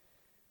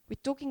 We're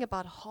talking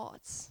about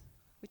hearts.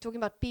 We're talking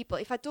about people.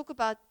 If I talk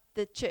about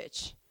the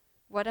church,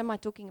 what am I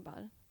talking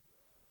about?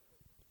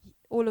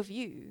 All of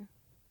you.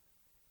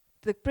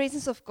 The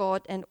presence of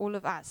God and all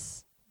of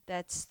us.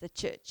 That's the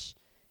church.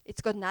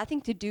 It's got nothing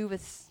to do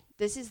with,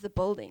 this is the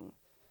building.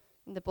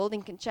 And the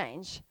building can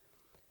change.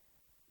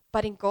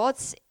 But in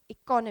God's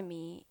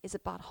economy is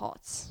about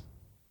hearts.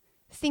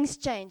 Things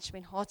change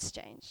when hearts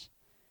change.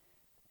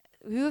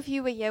 Who of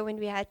you were here when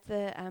we had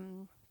the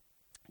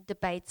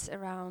debates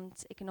around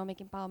economic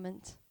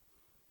empowerment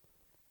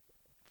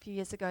a few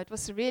years ago? It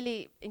was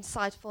really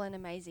insightful and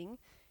amazing.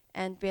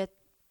 And we had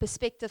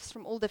perspectives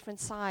from all different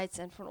sides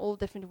and from all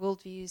different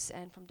worldviews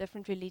and from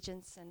different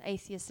religions and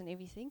atheists and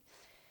everything.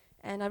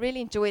 And I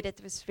really enjoyed it.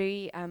 It was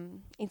very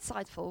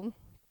insightful.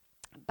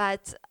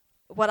 But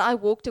what I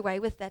walked away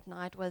with that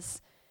night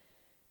was,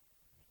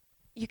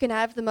 you can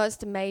have the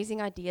most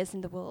amazing ideas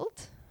in the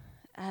world,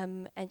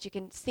 and you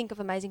can think of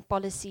amazing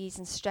policies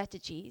and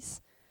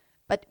strategies.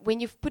 But when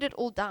you've put it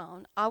all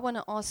down, I want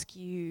to ask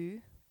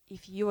you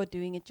if you are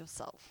doing it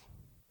yourself.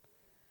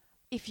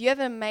 If you have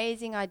an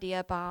amazing idea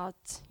about,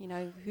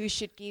 who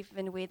should give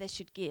and where they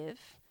should give,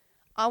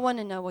 I want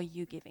to know, are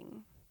you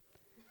giving?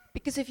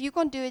 Because if you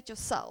can't do it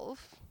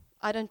yourself,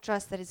 I don't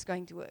trust that it's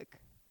going to work.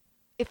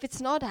 If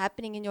it's not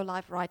happening in your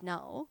life right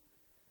now,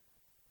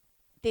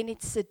 then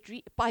it's a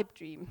pipe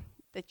dream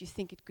that you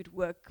think it could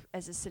work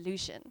as a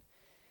solution.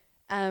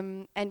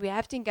 And we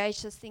have to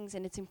engage those things,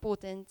 and it's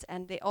important,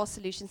 and there are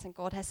solutions, and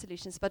God has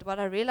solutions. But what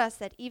I realized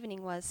that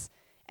evening was,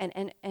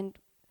 and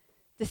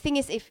the thing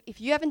is,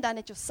 if you haven't done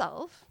it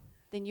yourself,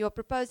 then you're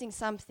proposing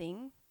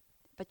something,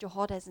 but your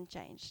heart hasn't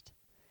changed.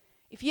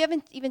 If you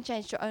haven't even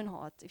changed your own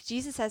heart, if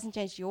Jesus hasn't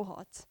changed your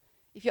heart,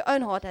 if your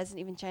own heart hasn't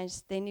even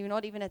changed, then you're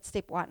not even at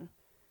step one.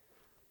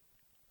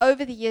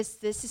 Over the years,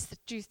 this is the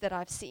truth that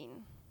I've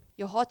seen.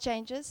 Your heart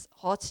changes,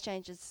 hearts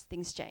changes,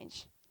 things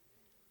change.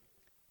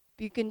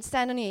 You can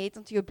stand on your head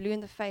until you're blue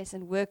in the face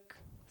and work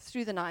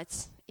through the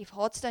nights. If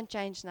hearts don't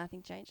change,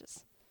 nothing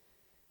changes.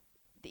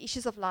 The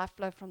issues of life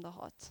flow from the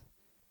heart.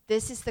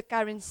 This is the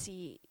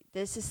currency.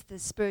 This is the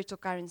spiritual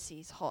currency,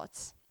 is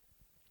hearts.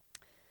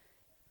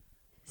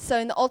 So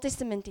in the Old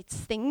Testament, it's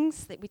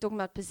things that we're talking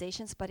about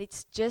possessions, but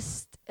it's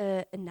just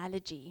an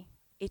analogy.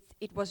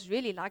 It was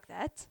really like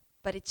that,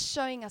 but it's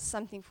showing us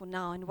something for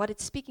now, and what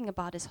it's speaking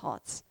about is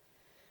hearts.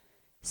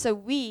 So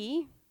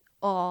we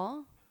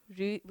were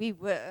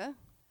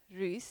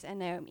Ruth and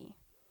Naomi.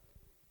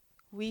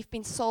 We've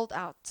been sold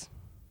out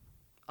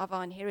of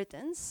our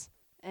inheritance,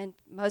 and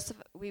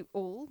we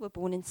all were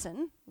born in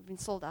sin. We've been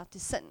sold out to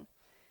sin.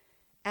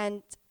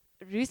 And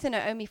Ruth and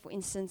Naomi, for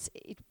instance,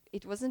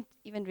 it wasn't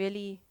even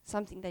really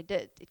something they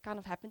did. It kind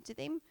of happened to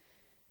them.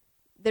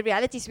 The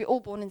reality is we're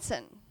all born in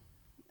sin.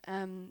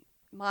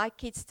 My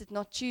kids did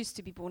not choose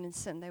to be born in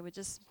sin. They were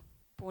just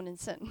born in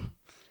sin.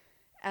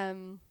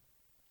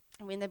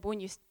 When they're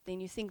born, then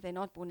you think they're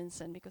not born in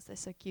sin because they're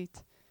so cute.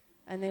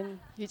 And then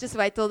you just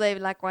wait till they're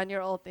like 1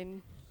 year old,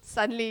 then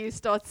suddenly you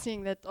start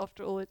seeing that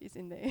after all it is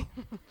in there.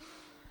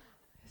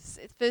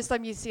 First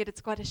time you see it,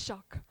 it's quite a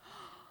shock.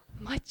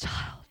 my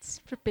child's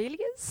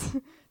rebellious?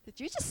 Did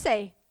you just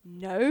say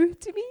no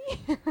to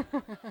me?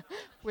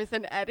 With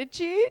an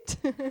attitude?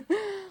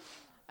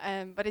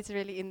 But it's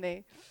really in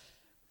there.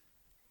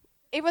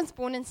 Everyone's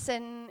born in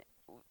sin.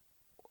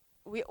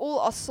 We all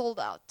are sold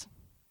out.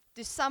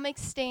 To some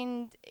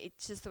extent,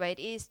 it's just the way it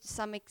is.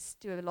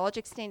 To a large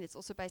extent, it's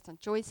also based on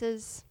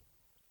choices.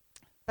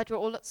 But we're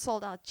all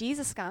sold out.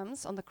 Jesus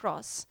comes on the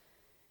cross,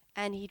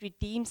 and he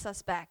redeems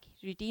us back.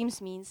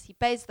 Redeems means he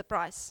pays the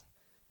price.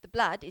 The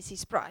blood is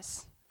his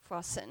price for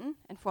our sin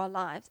and for our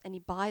lives, and he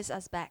buys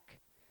us back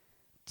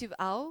to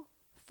our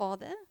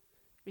Father,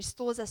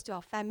 restores us to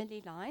our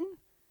family line,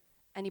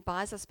 and he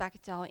buys us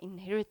back to our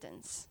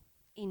inheritance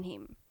in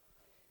him.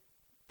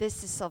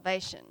 This is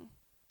salvation.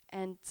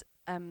 And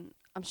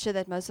I'm sure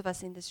that most of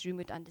us in this room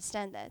would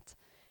understand that.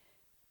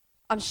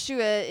 I'm sure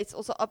it's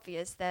also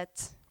obvious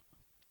that,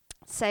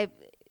 say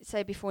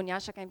before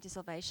Nyasha came to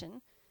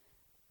salvation,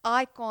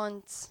 I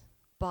can't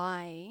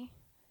buy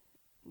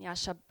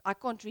Nyasha. I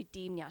can't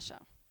redeem Nyasha.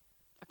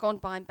 I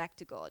can't buy him back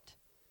to God.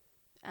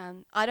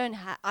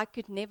 I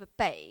could never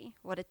pay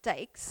what it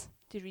takes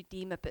to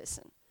redeem a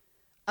person.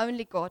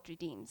 Only God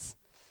redeems.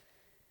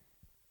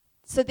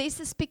 So there's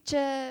this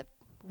picture.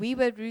 We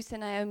were Ruth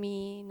and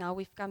Naomi. Now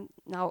we've come.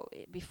 Now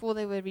before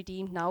they were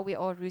redeemed. Now we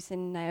are Ruth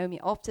and Naomi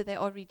after they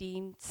are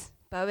redeemed.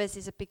 Boaz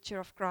is a picture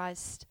of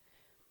Christ.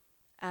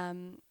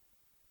 And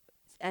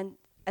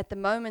at the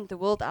moment, the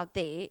world out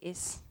there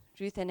is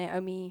Ruth and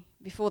Naomi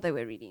before they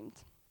were redeemed.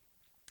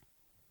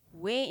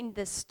 Where in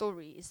this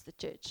story is the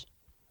church?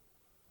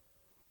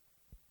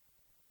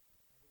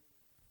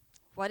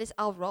 What is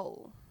our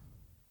role?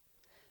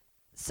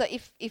 So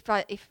if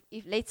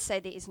let's say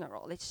there is no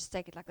role, let's just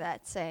take it like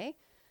that.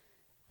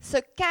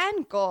 So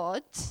can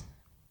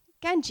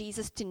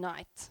Jesus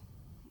tonight,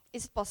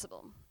 is it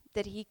possible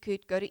that he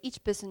could go to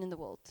each person in the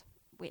world,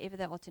 wherever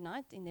they are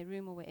tonight, in their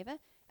room or wherever,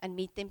 and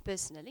meet them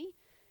personally,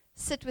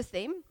 sit with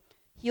them,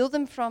 heal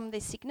them from their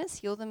sickness,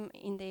 heal them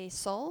in their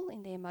soul,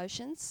 in their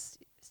emotions,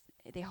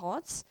 their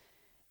hearts,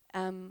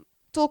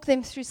 talk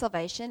them through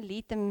salvation,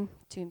 lead them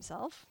to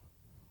himself,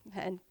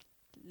 and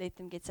let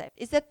them get saved?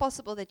 Is that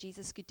possible that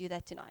Jesus could do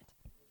that tonight?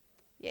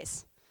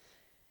 Yes.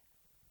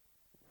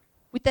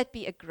 Would that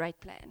be a great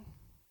plan?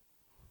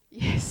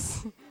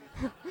 Yes.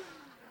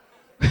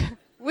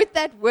 Would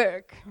that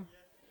work?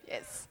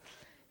 Yes.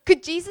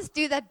 Could Jesus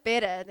do that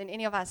better than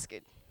any of us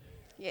could?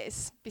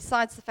 Yes.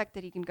 Besides the fact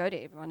that he can go to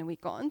everyone and we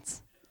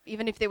can't,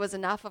 even if there was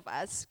enough of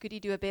us, could he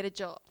do a better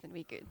job than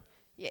we could?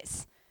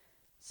 Yes.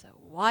 So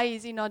why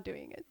is he not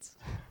doing it?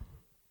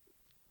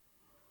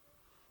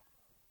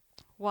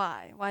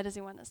 Why? Why does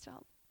he want us to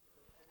help?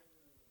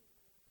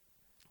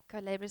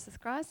 Co-laborers with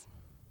Christ?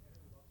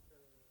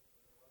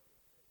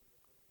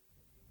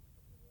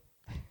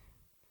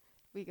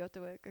 We go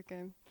to work,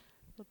 okay.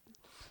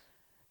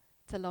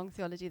 It's a long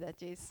theology, that,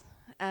 Jess.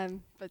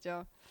 But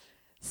yeah.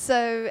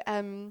 So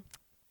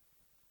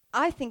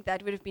I think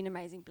that would have been an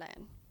amazing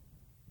plan.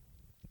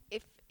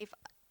 If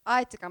I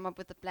had to come up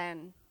with a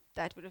plan,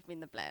 that would have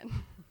been the plan.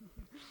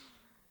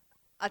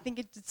 I think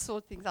it would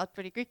sort things out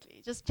pretty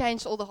quickly. Just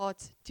change all the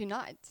hearts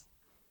tonight.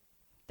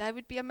 That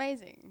would be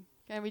amazing.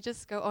 Can we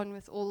just go on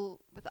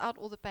without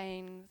all the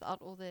pain,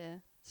 without all the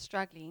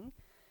struggling?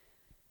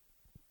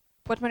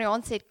 What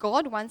Marianne said,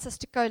 God wants us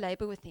to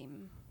co-labor with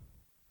him.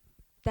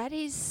 That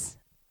is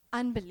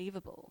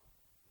unbelievable.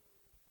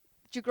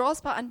 Do you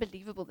grasp how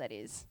unbelievable that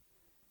is?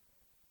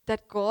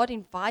 That God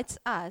invites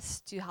us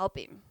to help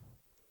him.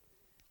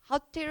 How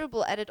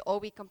terrible at it are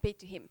we compared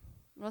to him?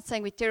 I'm not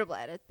saying we're terrible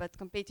at it, but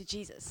compared to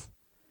Jesus.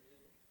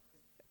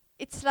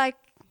 It's like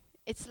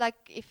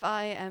if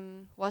I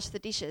wash the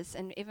dishes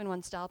and everyone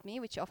wants to help me,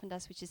 which he often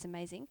does, which is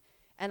amazing,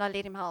 and I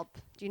let him help.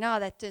 Do you know how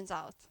that turns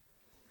out?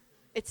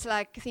 It's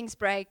like things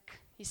break.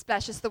 He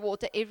splashes the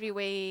water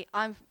everywhere.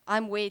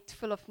 I'm wet,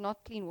 full of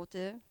not clean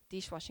water,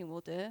 dishwashing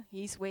water.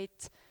 He's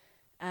wet,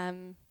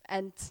 and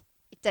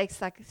it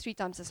takes like 3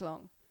 times as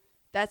long.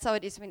 That's how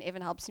it is when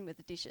Evan helps him with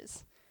the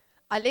dishes.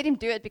 I let him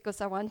do it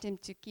because I want him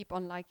to keep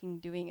on liking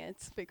doing it,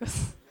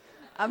 because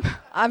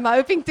I'm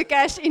hoping to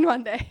cash in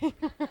one day.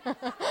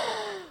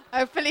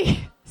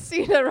 Hopefully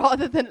sooner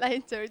rather than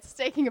later. It's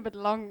taking a bit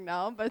long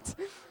now, but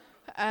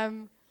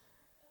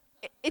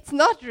it's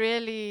not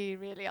really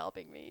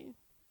helping me.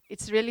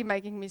 It's really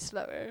making me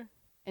slower,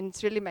 and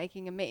it's really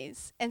making a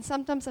mess. And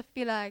sometimes I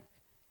feel like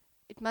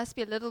it must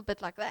be a little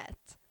bit like that.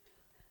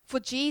 For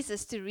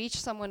Jesus to reach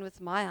someone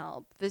with my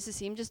help versus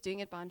him just doing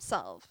it by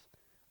himself,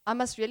 I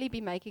must really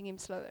be making him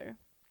slower.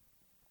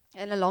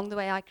 And along the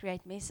way, I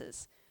create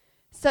messes.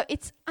 So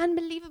it's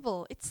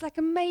unbelievable. It's like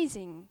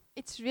amazing.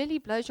 It really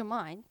blows your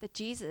mind that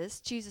Jesus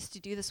chooses to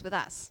do this with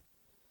us.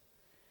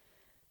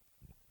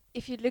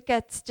 If you look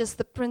at just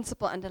the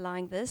principle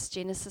underlying this,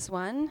 Genesis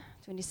 1,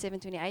 27,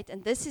 28,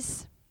 and this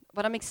is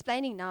what I'm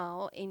explaining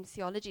now in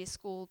theology is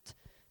called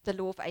the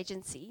law of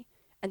agency.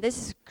 And this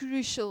is a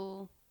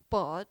crucial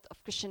part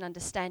of Christian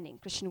understanding,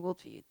 Christian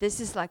worldview. This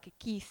is like a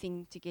key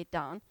thing to get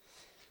down.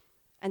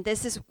 And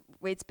this is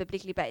where it's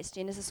biblically based.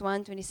 Genesis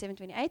 1, 27,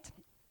 28.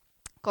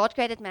 God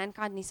created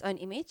mankind in his own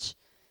image.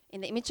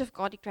 In the image of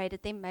God, He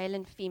created them, male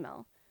and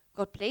female.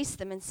 God blessed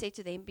them and said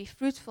to them, be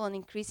fruitful and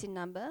increase in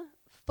number,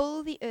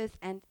 fill the earth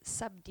and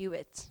subdue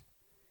it.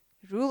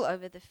 Rule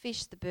over the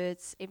fish, the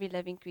birds, every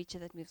living creature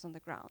that moves on the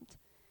ground.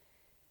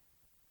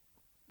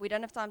 We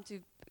don't have time to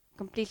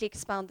completely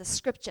expound the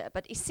scripture,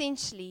 but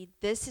essentially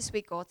this is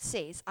where God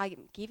says, I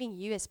am giving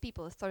you as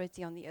people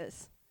authority on the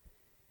earth.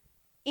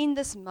 In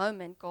this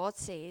moment, God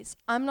says,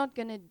 I'm not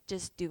going to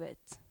just do it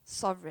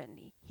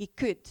sovereignly. He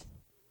could,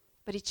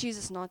 but He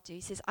chooses not to.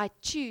 He says, I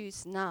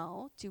choose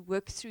now to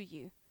work through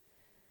you.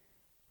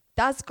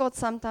 Does God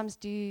sometimes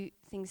do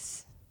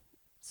things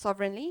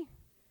sovereignly?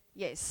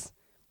 Yes.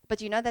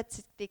 But you know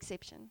that's the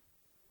exception.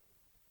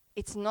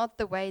 It's not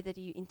the way that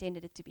He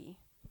intended it to be.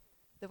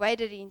 The way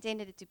that He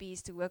intended it to be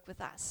is to work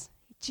with us.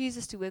 He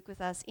chooses to work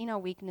with us in our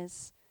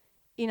weakness,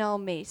 in our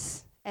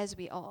mess, as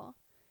we are.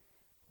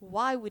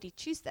 Why would He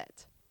choose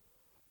that?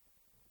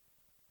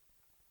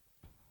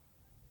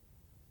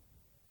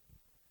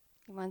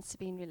 He wants to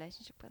be in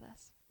relationship with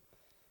us.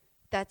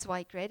 That's why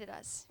He created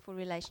us, for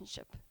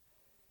relationship.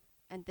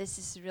 And this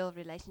is a real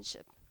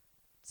relationship.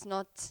 It's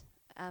not,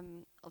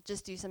 I'll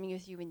just do something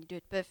with you when you do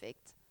it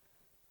perfect.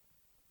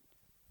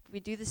 We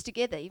do this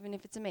together, even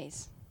if it's a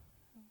mess.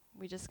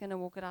 We're just going to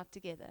walk it out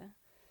together.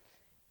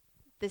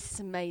 This is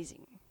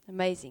amazing,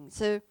 amazing.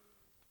 So,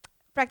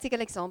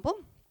 practical example.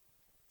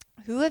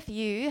 Who of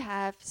you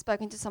have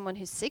spoken to someone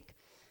who's sick,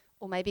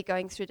 or maybe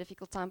going through a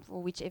difficult time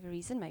for whichever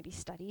reason, maybe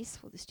studies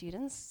for the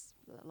students,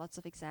 lots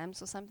of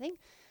exams or something,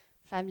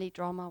 family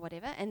drama,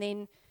 whatever, and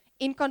then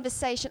in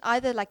conversation,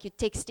 either like you're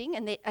texting,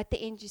 and at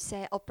the end you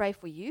say, I'll pray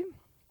for you,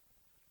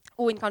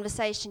 or in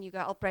conversation you go,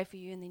 I'll pray for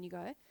you, and then you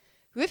go.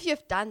 Who of you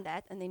have done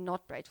that and then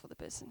not prayed for the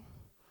person?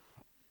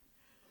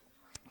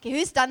 Okay,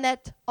 who's done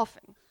that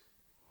often?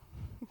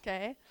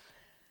 Okay.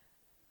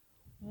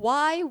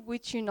 Why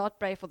would you not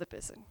pray for the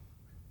person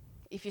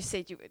if you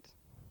said you would?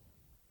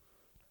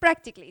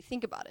 Practically,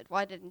 think about it.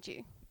 Why didn't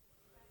you?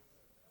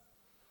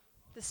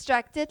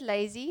 Distracted,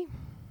 lazy,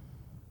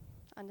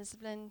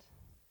 undisciplined,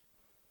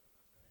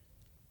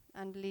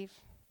 unbelief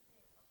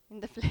in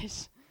the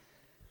flesh.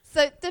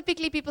 So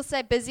typically people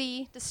say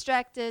busy,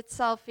 distracted,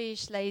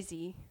 selfish,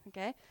 lazy.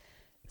 Okay?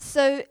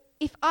 So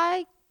if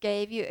I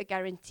gave you a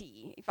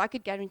guarantee, if I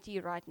could guarantee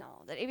you right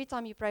now that every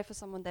time you pray for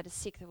someone that is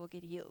sick, they will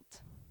get healed,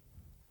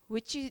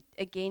 would you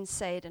again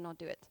say it and not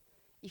do it?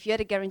 If you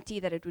had a guarantee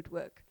that it would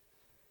work,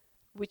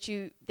 would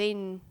you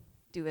then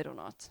do it or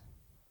not?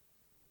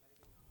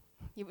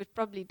 You would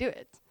probably do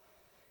it.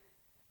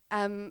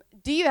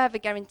 Do you have a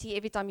guarantee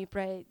every time you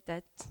pray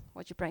that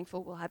what you're praying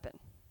for will happen?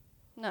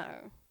 No.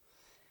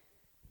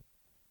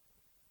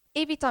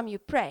 Every time you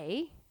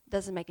pray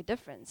doesn't make a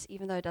difference,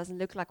 even though it doesn't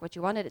look like what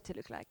you wanted it to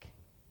look like.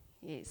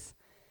 Yes.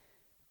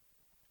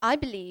 I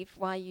believe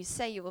why you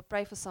say you will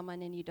pray for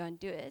someone and you don't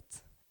do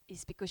it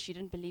is because you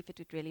didn't believe it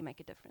would really make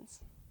a difference.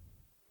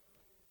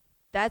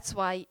 That's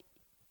why,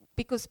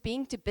 because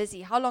being too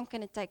busy, how long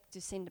can it take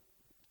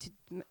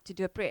to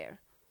do a prayer?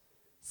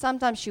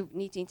 Sometimes you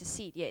need to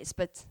intercede, yes,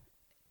 but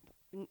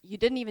you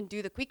didn't even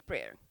do the quick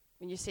prayer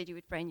when you said you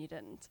would pray and you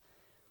didn't.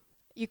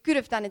 You could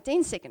have done a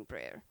 10-second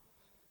prayer.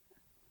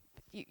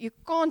 You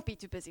can't be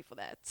too busy for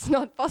that. It's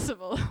not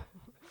possible.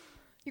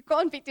 You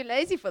can't be too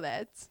lazy for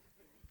that.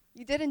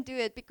 You didn't do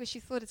it because you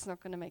thought it's not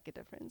going to make a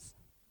difference.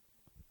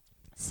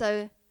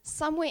 So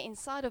somewhere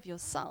inside of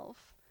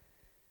yourself,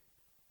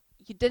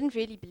 you didn't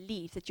really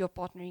believe that you're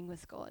partnering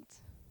with God,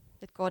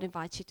 that God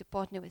invites you to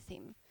partner with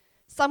Him.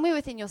 Somewhere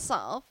within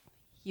yourself,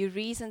 you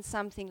reason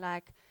something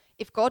like,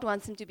 if God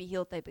wants them to be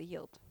healed, they'll be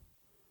healed.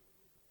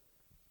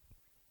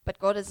 But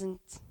God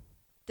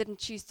didn't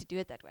choose to do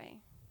it that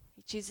way.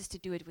 He chooses to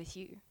do it with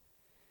you.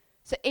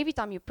 So every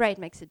time you pray, it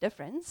makes a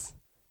difference,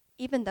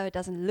 even though it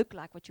doesn't look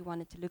like what you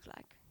want it to look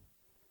like.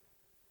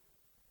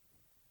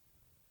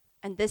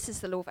 And this is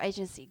the law of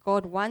agency.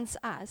 God wants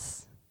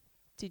us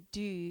to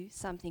do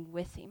something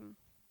with Him.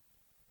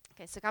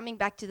 Okay, so coming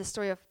back to the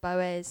story of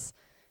Boaz,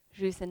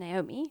 Ruth, and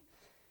Naomi,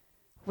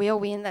 where are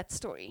we in that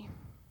story?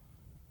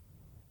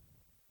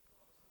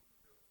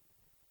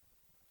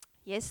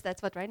 Yes,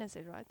 that's what Raina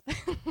said, right?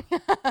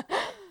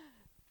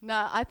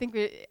 No, I think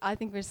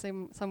we're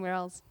somewhere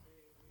else.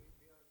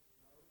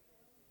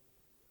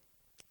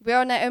 We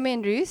are Naomi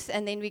and Ruth,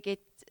 and then we get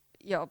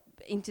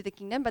into the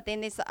kingdom, but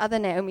then there's the other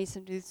Naomi's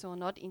and Ruths who are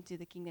not into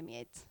the kingdom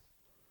yet.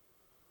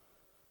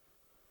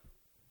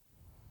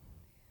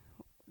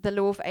 The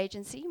law of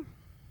agency.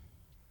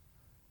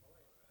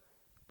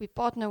 We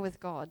partner with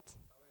God.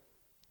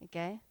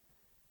 Okay?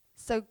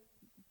 So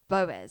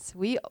Boaz.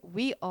 We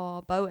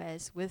are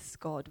Boaz with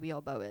God. We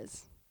are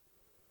Boaz.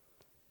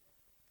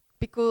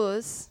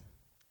 Because,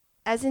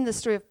 as in the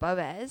story of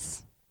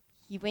Boaz,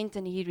 he went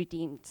and he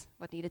redeemed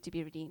what needed to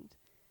be redeemed.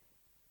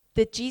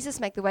 Did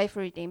Jesus make the way for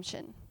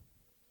redemption?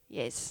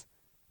 Yes.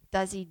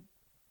 Does He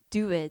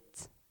do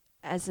it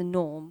as a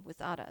norm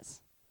without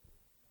us?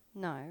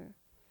 No.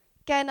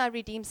 Can I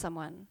redeem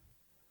someone?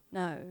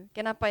 No.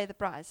 Can I pay the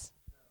price?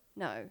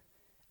 No.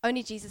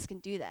 Only Jesus can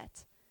do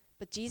that.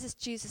 But Jesus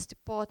chooses to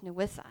partner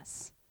with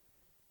us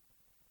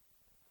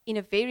in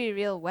a very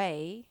real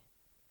way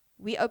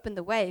we open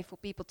the way for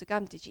people to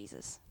come to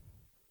Jesus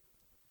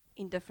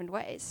in different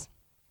ways.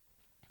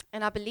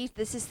 And I believe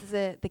this is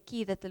the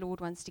key that the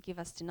Lord wants to give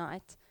us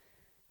tonight.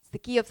 It's the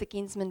key of the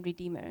kinsman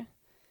redeemer.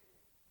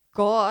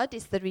 God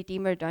is the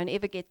redeemer. Don't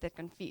ever get that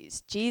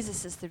confused.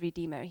 Jesus is the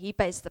redeemer. He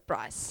pays the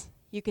price.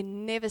 You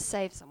can never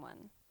save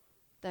someone.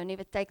 Don't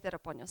ever take that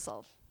upon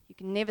yourself. You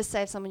can never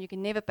save someone. You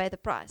can never pay the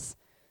price.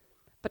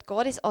 But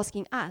God is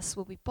asking us,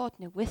 will we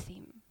partner with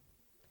him?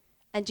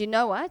 And you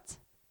know what?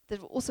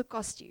 That will also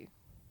cost you.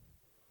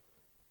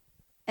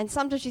 And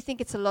sometimes you think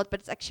it's a lot,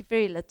 but it's actually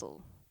very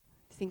little.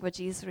 Think what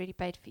Jesus already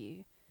paid for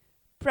you.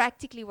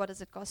 Practically, what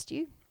does it cost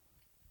you?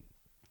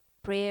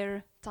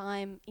 Prayer,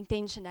 time,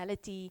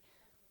 intentionality,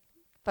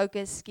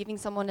 focus, giving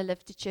someone a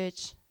lift to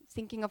church,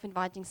 thinking of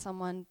inviting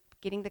someone,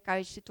 getting the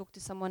courage to talk to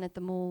someone at the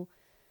mall.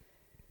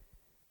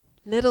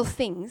 Little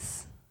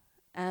things,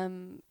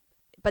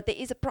 but there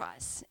is a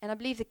price. And I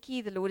believe the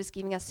key the Lord is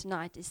giving us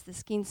tonight is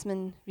this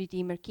kinsman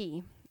redeemer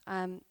key.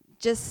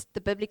 Just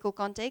the biblical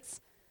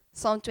context.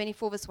 Psalm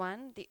 24 verse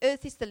 1, the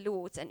earth is the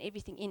Lord's and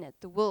everything in it,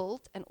 the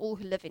world and all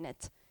who live in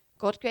it.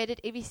 God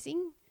created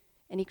everything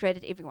and he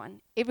created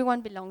everyone. Everyone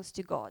belongs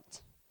to God.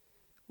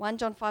 1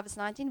 John 5 verse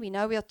 19, we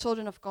know we are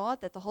children of God,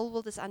 that the whole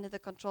world is under the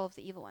control of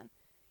the evil one.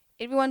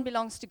 Everyone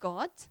belongs to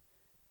God,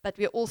 but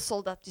we are all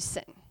sold up to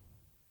sin.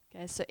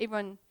 Okay, so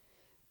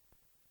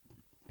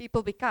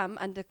people become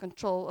under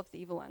control of the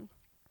evil one.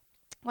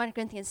 1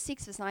 Corinthians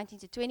 6 verse 19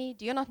 to 20,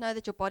 do you not know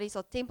that your bodies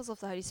are temples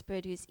of the Holy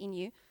Spirit who is in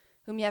you,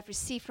 whom you have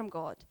received from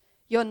God?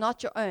 You are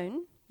not your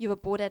own. You were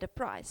bought at a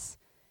price.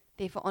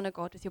 Therefore, honor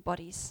God with your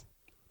bodies.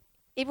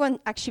 Everyone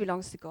actually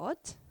belongs to God,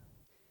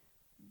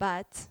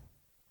 but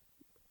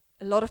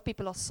a lot of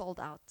people are sold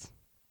out.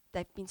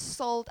 They've been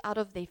sold out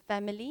of their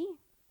family,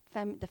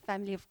 the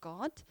family of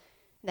God.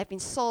 And they've been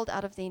sold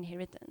out of their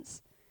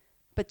inheritance.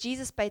 But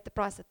Jesus paid the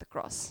price at the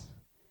cross.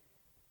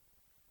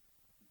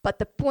 But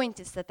the point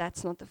is that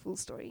that's not the full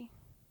story.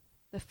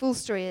 The full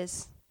story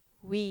is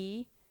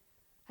we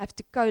have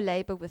to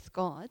co-labor with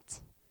God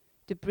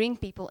to bring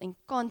people in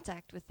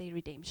contact with their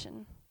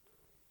redemption.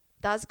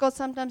 Does God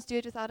sometimes do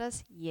it without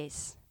us?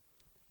 Yes.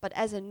 But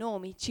as a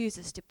norm, he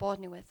chooses to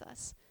partner with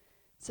us.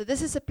 So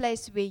this is a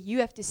place where you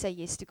have to say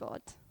yes to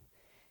God.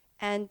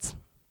 And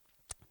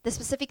the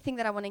specific thing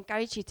that I want to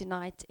encourage you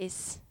tonight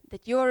is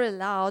that you're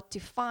allowed to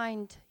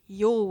find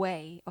your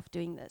way of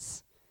doing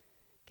this.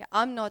 Okay,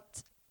 I'm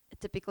not a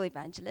typical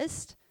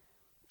evangelist.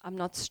 I'm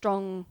not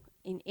strong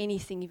in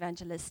anything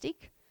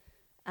evangelistic.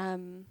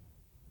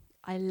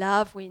 I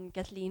love when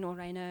Kathleen or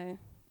Reino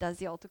does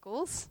the altar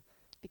calls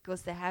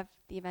because they have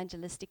the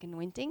evangelistic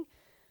anointing.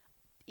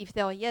 If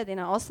they are here, then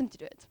I ask them to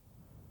do it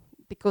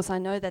because I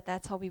know that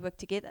that's how we work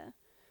together.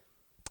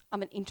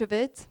 I'm an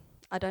introvert.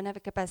 I don't have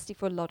a capacity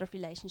for a lot of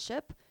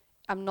relationship.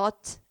 I'm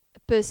not a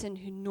person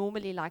who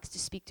normally likes to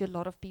speak to a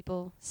lot of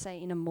people,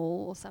 say in a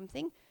mall or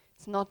something.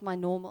 It's not my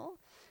normal.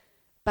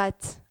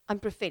 But I'm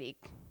prophetic.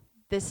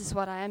 This is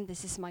what I am.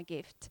 This is my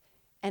gift.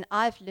 And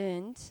I've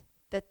learned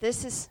that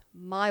this is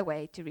my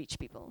way to reach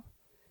people.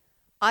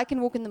 I can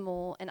walk in the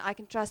mall and I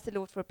can trust the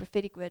Lord for a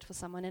prophetic word for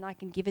someone and I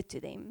can give it to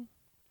them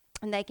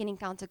and they can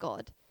encounter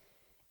God.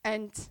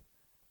 And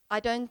I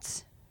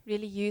don't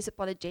really use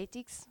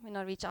apologetics when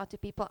I reach out to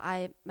people.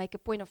 I make a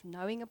point of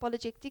knowing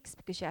apologetics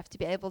because you have to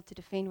be able to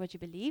defend what you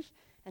believe,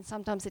 and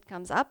sometimes it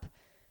comes up.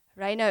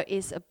 Reino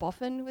is a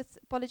boffin with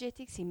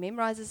apologetics. He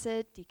memorizes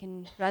it. He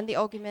can run the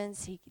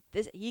arguments.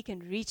 He can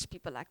reach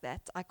people like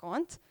that. I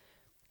can't.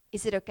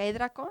 Is it okay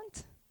that I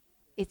can't?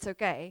 It's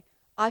okay.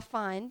 I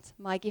find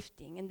my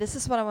gifting, and this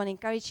is what I want to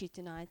encourage you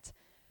tonight.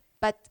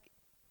 But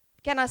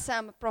can I say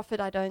I'm a prophet?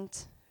 I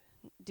don't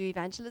do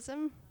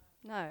evangelism?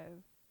 No,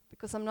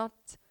 because I'm not.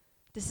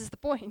 This is the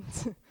point.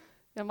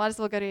 I might as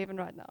well go to heaven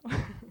right now.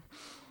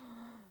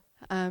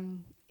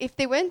 If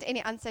there weren't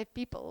any unsaved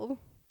people,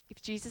 if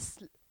Jesus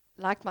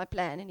liked my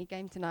plan and he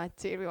came tonight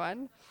to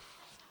everyone,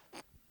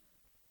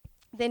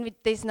 then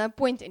there's no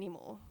point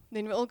anymore.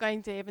 Then we're all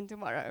going to heaven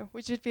tomorrow,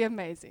 which would be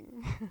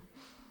amazing.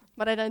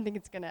 But I don't think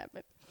it's going to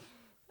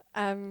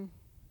happen.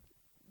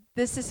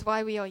 This is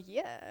why we are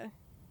here.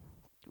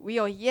 We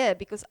are here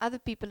because other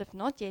people have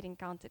not yet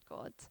encountered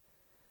God.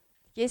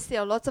 Yes,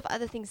 there are lots of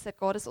other things that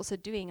God is also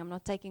doing. I'm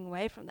not taking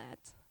away from that.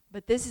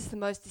 But this is the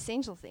most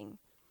essential thing,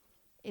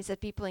 is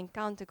that people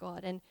encounter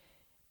God. And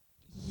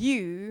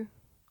you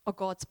are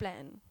God's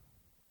plan.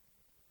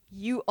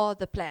 You are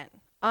the plan.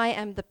 I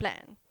am the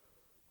plan.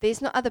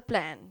 There's no other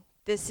plan.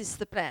 This is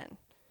the plan.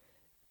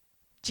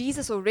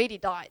 Jesus already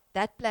died.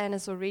 That plan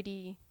has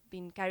already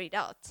been carried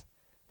out.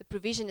 The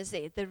provision is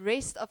there. The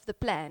rest of the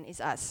plan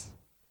is us.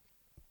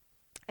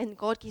 And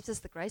God gives us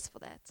the grace for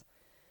that.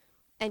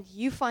 And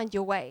you find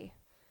your way.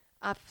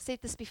 I've said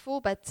this before,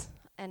 but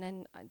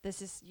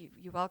this is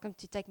you're welcome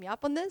to take me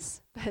up on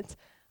this. But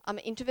I'm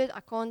an introvert.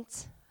 I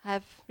can't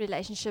have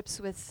relationships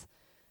with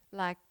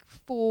like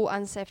 4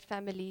 unsaved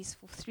families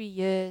for 3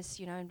 years,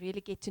 and really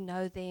get to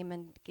know them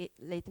and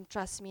let them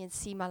trust me and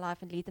see my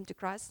life and lead them to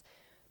Christ.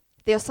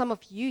 There are some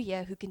of you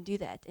here who can do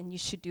that, and you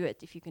should do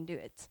it if you can do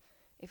it.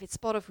 If it's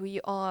part of who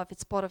you are, if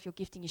it's part of your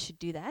gifting, you should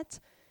do that.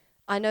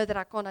 I know that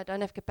I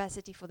don't have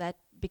capacity for that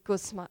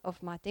because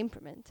of my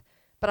temperament.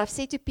 But I've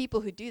said to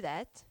people who do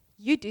that,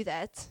 you do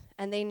that,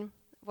 and then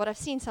what I've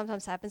seen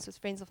sometimes happens with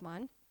friends of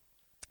mine.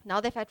 Now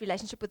they've had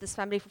relationship with this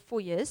family for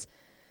 4 years.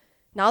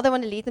 Now they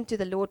want to lead them to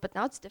the Lord, but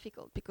now it's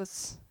difficult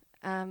because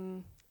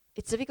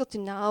it's difficult to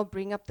now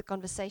bring up the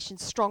conversation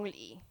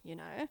strongly, you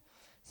know.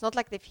 It's not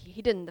like they've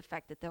hidden the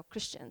fact that they're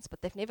Christians,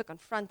 but they've never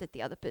confronted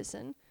the other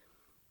person.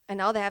 And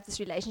now they have this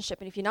relationship,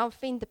 and if you now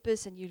offend the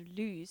person, you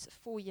lose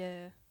a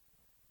 4-year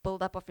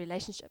build-up of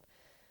relationship.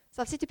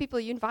 So I've said to people,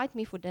 you invite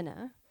me for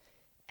dinner,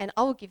 and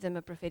I will give them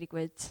a prophetic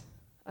word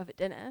over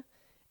dinner.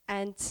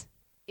 And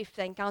if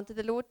they encounter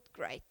the Lord,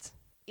 great.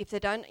 If they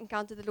don't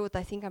encounter the Lord,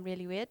 they think I'm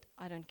really weird,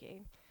 I don't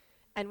care.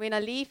 And when I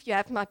leave, you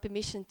have my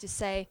permission to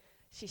say,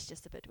 she's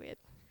just a bit weird.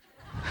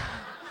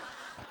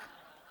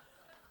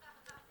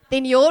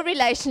 Then your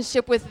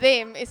relationship with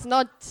them is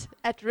not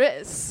at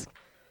risk.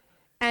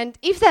 And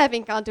if they have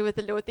encounter with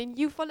the Lord, then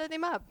you follow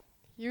them up.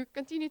 You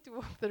continue to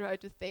walk the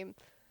road with them.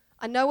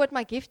 I know what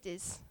my gift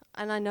is,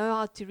 and I know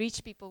how to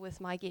reach people with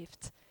my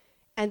gift.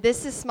 And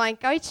this is my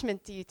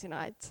encouragement to you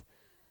tonight.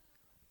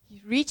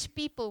 You reach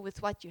people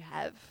with what you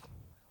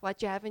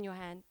have in your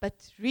hand, but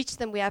reach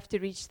them, we have to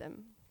reach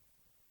them.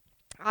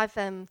 I've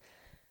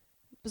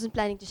wasn't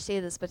planning to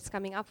share this, but it's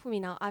coming up for me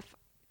now. I've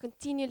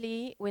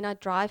continually, when I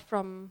drive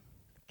from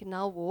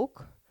Canal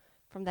Walk,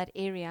 from that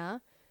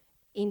area,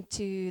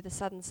 into the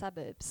southern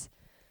suburbs,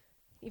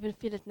 even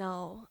feel it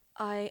now,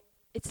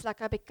 it's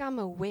like I become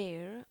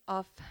aware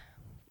of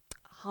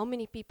how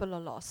many people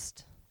are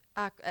lost.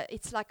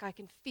 It's like I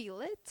can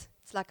feel it.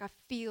 It's like I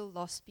feel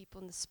lost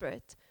people in the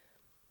spirit.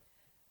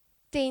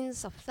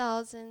 Tens of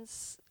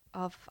thousands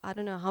of, I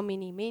don't know how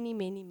many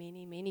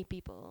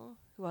people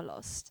who are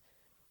lost.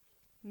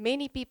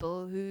 Many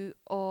people who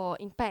are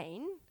in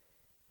pain,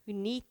 who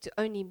need to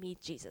only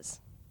meet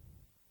Jesus.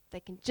 They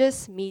can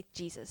just meet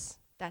Jesus.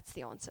 That's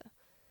the answer.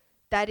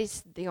 That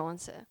is the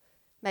answer.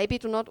 Maybe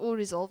it will not all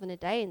resolve in a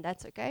day, and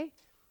that's okay.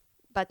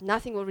 But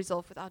nothing will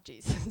resolve without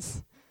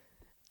Jesus.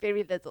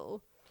 Very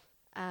little.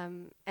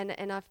 And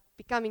I've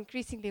become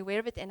increasingly aware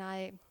of it, and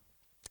I'm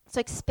so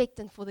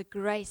expectant for the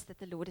grace that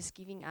the Lord is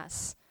giving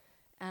us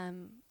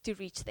to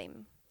reach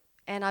them.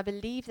 And I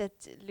believe that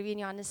Louis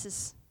and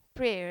Johannes'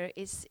 prayer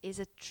is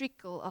a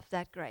trickle of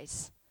that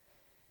grace.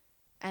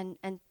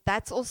 And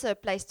that's also a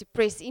place to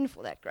press in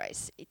for that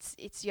grace.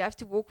 It's you have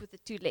to walk with the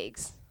two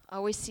legs. I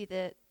always see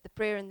the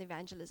prayer and the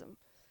evangelism.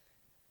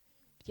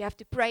 You have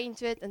to pray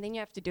into it, and then you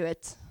have to do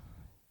it.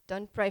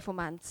 Don't pray for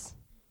months.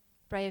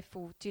 Pray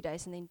for 2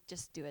 days, and then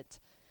just do it.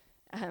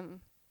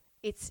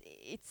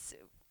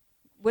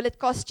 Will it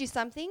cost you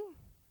something?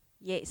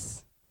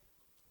 Yes.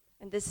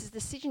 And this is the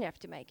decision you have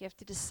to make. You have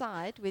to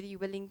decide whether you're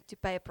willing to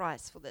pay a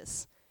price for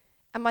this.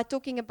 Am I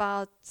talking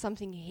about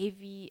something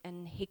heavy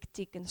and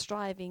hectic and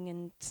striving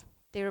and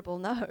terrible?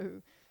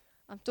 No.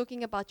 I'm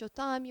talking about your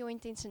time, your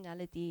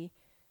intentionality,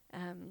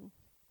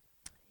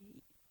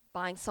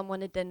 buying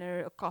someone a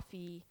dinner, a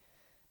coffee,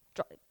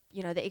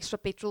 the extra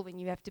petrol when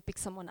you have to pick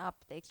someone up,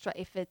 the extra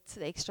effort,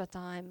 the extra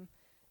time,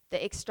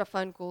 the extra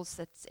phone calls,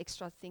 that's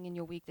extra thing in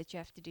your week that you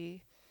have to do.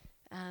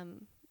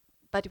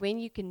 But when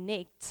you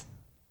connect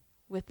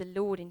with the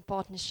Lord in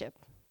partnership,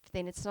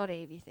 then it's not a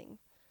heavy thing.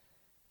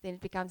 Then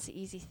it becomes an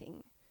easy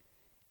thing.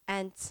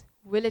 And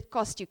will it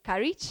cost you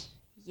courage?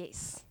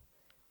 Yes.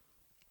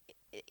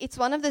 It's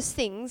one of those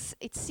things,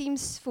 it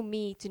seems for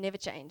me to never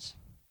change.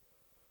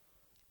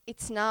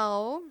 It's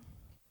now,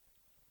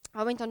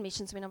 I went on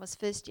missions when I was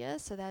first year,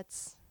 so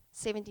that's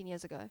 17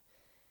 years ago,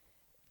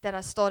 that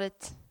I started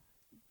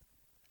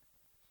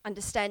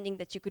understanding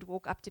that you could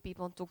walk up to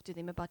people and talk to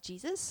them about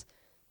Jesus.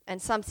 And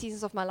some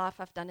seasons of my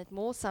life I've done it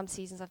more, some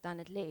seasons I've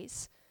done it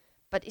less.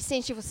 But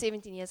essentially for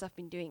 17 years I've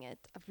been doing it.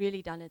 I've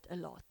really done it a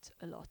lot.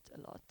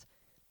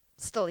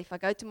 Still, if I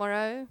go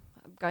tomorrow,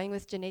 I'm going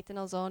with Jeanette and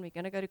Alzan, we're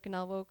going to go to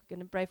Canal Walk, we're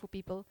going to pray for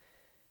people.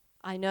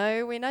 I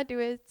know when I do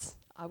it,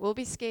 I will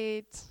be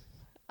scared,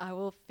 I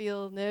will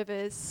feel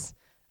nervous,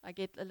 I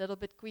get a little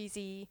bit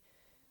queasy.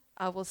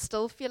 I will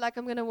still feel like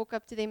I'm going to walk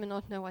up to them and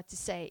not know what to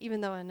say,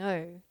 even though I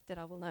know that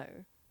I will know,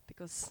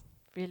 because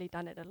I've really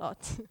done it a lot.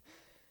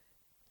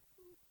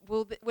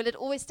 Will it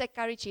always take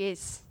courage?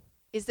 Yes.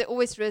 Is there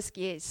always risk?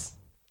 Yes.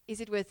 Is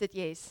it worth it?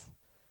 Yes.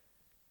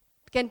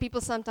 Can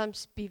people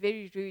sometimes be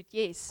very rude?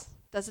 Yes.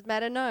 Does it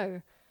matter?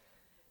 No.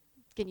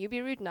 Can you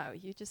be rude? No.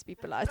 You just be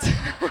polite.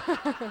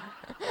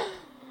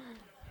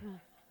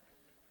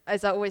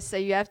 As I always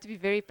say, you have to be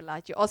very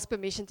polite. You ask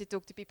permission to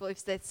talk to people.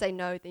 If they say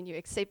no, then you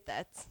accept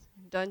that.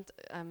 Don't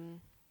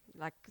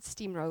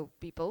steamroll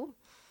people.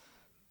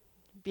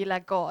 Be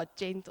like God,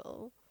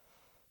 gentle.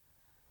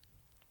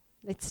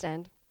 Let's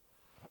stand.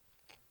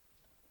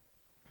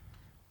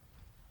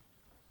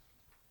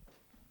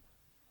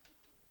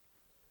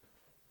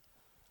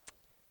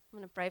 I'm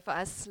going to pray for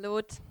us,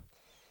 Lord.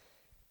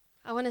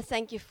 I want to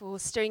thank you for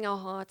stirring our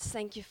hearts.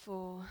 Thank you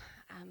for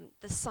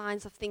the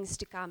signs of things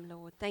to come,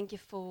 Lord. Thank you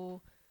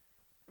for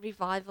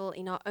revival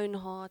in our own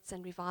hearts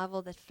and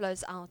revival that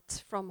flows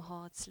out from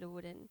hearts,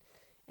 Lord, and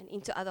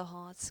into other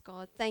hearts,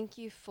 God. Thank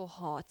you for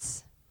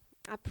hearts.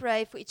 I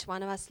pray for each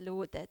one of us,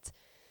 Lord, that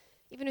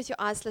even with your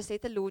eyes closed,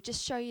 let the Lord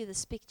just show you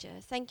this picture.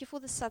 Thank you for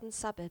the southern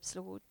suburbs,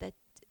 Lord, that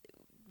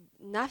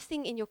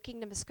nothing in your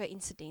kingdom is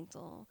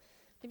coincidental.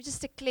 Let me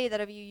just declare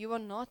that over you. You are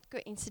not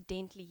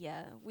coincidentally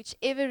here.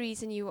 Whichever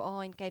reason you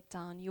are in Cape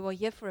Town, you are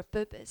here for a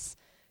purpose.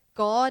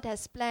 God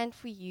has planned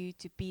for you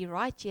to be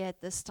right here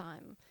at this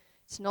time.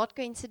 It's not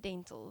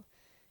coincidental.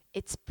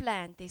 It's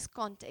planned. There's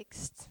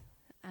context.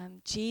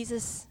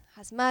 Jesus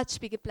has much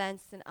bigger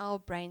plans than our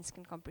brains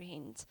can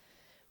comprehend.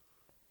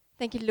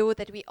 Thank you, Lord,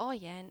 that we are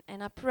here.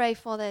 And I pray,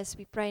 Father, as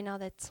we pray now,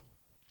 that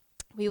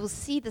we will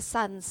see the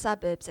southern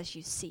suburbs as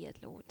you see it,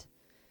 Lord.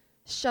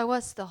 Show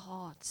us the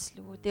hearts,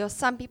 Lord. There are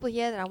some people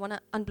here that I want to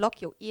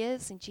unblock your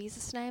ears in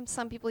Jesus' name.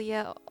 Some people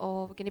here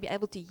are going to be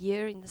able to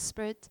hear in the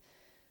Spirit.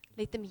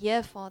 Let them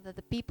hear, Father,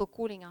 the people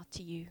calling out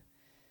to you,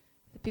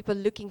 the people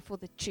looking for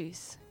the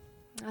truth.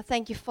 I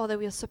thank you, Father,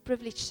 we are so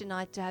privileged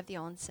tonight to have the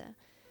answer.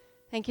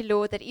 Thank you,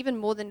 Lord, that even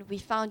more than we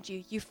found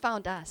you, you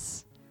found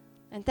us.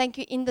 And thank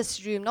you in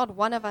this room, not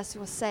one of us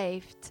was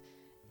saved.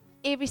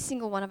 Every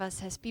single one of us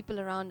has people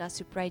around us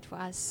who prayed for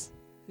us,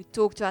 who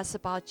talked to us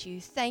about you.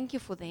 Thank you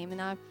for them.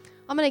 And I'm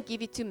going to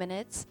give you 2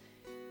 minutes.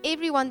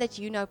 Everyone that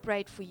you know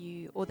prayed for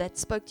you, or that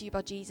spoke to you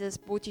about Jesus,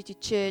 brought you to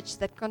church,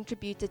 that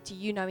contributed to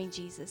you knowing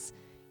Jesus.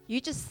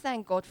 You just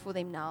thank God for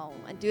them now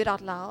and do it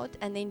out loud,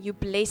 and then you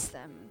bless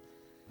them.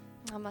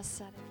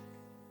 Namaste.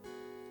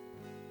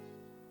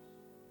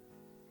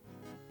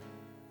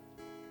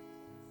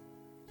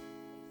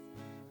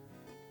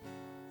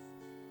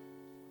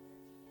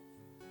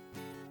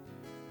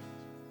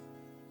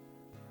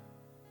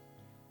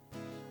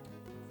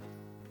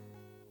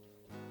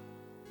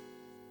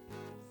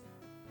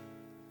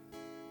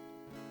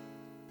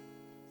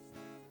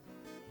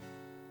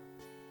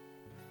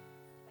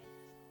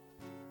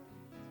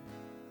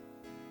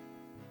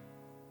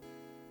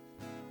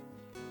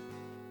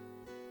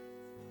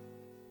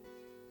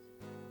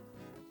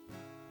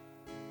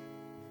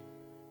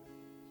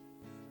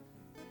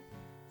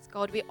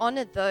 God, we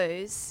honor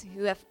those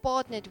who have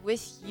partnered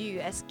with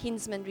you as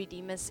kinsmen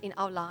redeemers in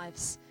our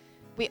lives.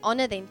 We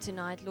honor them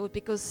tonight, Lord,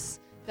 because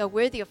they're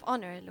worthy of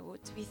honor,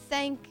 Lord. We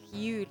thank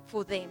you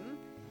for them.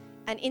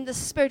 And in the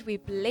Spirit, we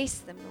bless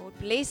them, Lord.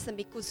 Bless them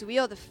because we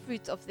are the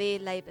fruit of their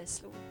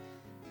labors, Lord.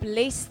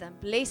 Bless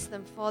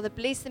them, Father.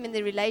 Bless them in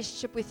their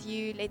relationship with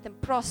you. Let them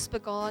prosper,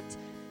 God.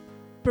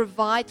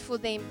 Provide for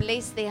them.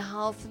 Bless their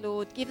health,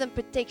 Lord. Give them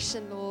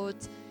protection, Lord.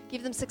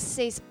 Give them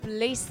success.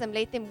 Bless them.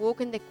 Let them walk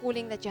in the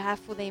calling that you have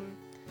for them.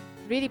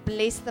 Really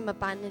bless them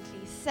abundantly.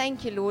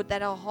 Thank you, Lord,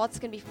 that our hearts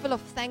can be full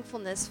of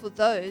thankfulness for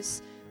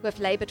those who have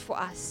labored for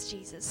us,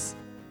 Jesus.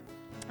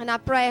 And I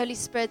pray, Holy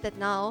Spirit, that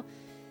now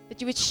that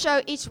you would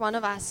show each one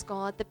of us,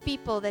 God, the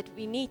people that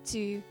we need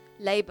to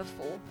labor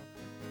for,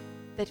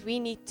 that we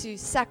need to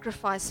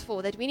sacrifice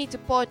for, that we need to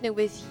partner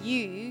with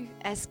you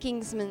as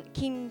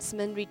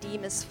kinsmen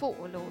redeemers for,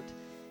 Lord.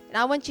 And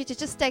I want you to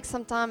just take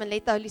some time and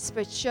let the Holy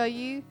Spirit show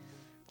you.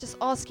 Just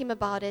ask him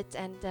about it,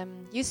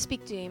 and you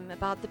speak to him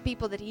about the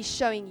people that he's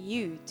showing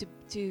you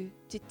to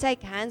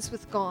take hands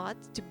with God,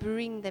 to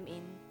bring them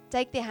in.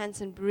 Take their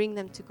hands and bring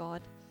them to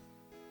God.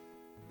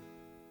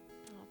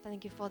 Oh,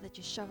 thank you, Father, that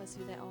you show us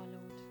who they are, Lord.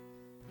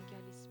 Thank you,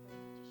 Holy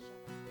Spirit, that you show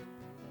us who they are.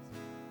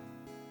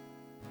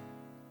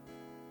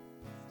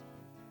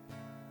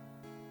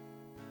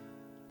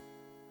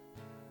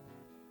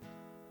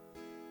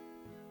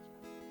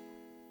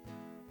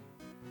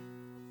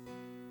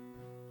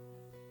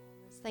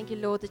 Thank you,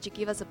 Lord, that you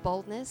give us a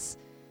boldness.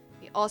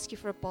 We ask you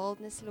for a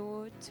boldness,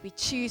 Lord. We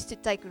choose to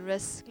take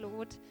risk,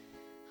 Lord.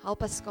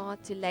 Help us,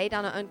 God, to lay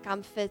down our own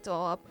comfort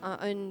or our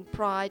own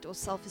pride or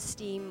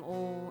self-esteem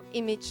or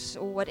image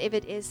or whatever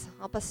it is.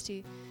 Help us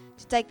to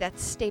take that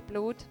step,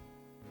 Lord.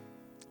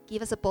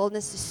 Give us a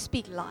boldness to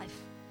speak life,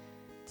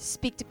 to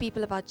speak to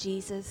people about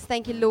Jesus.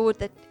 Thank you, Lord,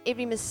 that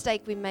every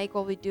mistake we make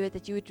while we do it,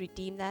 that you would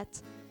redeem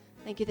that.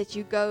 Thank you that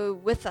you go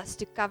with us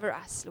to cover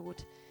us,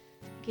 Lord.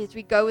 Thank you that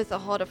we go with a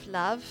heart of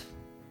love.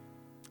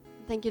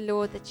 Thank you,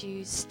 Lord, that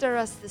you stir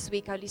us this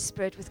week, Holy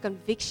Spirit, with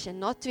conviction,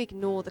 not to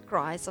ignore the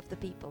cries of the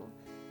people,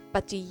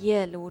 but to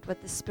hear, Lord,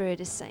 what the Spirit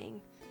is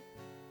saying.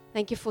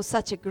 Thank you for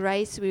such a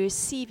grace. We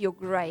receive your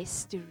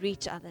grace to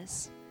reach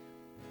others.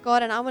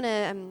 God, and I want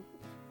to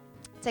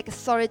take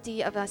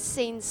authority of our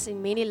sense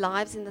in many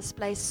lives in this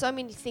place, so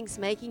many things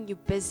making you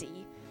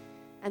busy,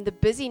 and the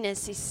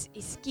busyness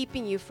is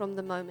keeping you from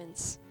the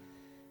moments.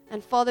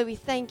 And Father, we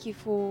thank you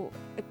for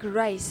a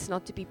grace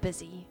not to be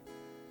busy.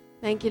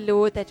 Thank you,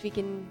 Lord, that we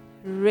can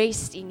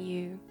rest in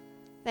you.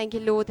 Thank you,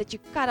 Lord, that you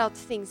cut out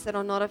things that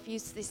are not of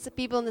use. There's the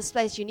people in this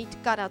place, you need to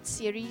cut out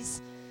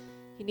series.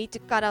 You need to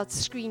cut out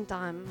screen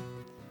time.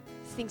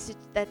 Things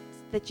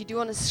that you do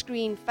on a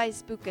screen,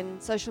 Facebook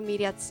and social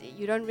media,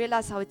 you don't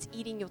realize how it's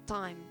eating your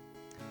time.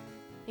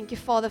 Thank you,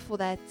 Father, for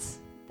that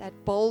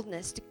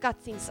boldness to cut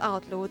things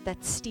out, Lord,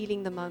 that's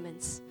stealing the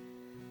moments.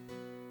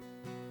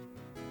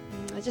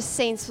 I just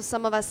sense for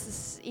some of us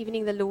this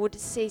evening, the Lord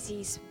says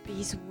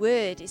His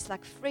word is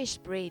like fresh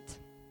bread.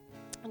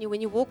 And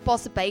when you walk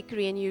past a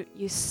bakery and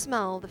you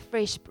smell the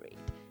fresh bread,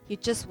 you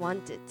just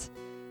want it.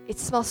 It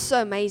smells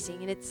so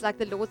amazing. And it's like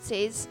the Lord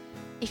says,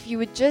 if you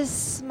would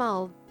just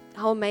smell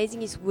how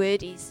amazing His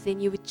word is, then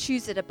you would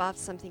choose it above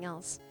something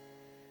else.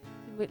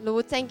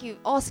 Lord, thank you.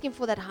 Ask Him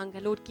for that hunger.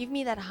 Lord, give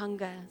me that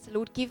hunger. So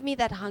Lord, give me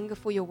that hunger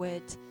for your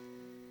word.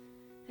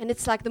 And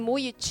it's like the more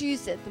you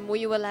choose it, the more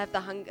you will have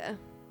the hunger.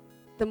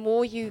 The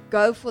more you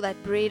go for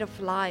that bread of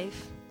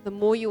life, the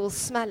more you will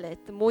smell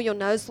it, the more your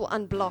nose will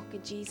unblock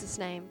in Jesus'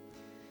 name.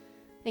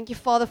 Thank you,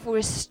 Father, for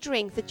a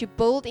strength that you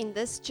build in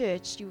this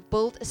church. You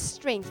build a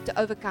strength to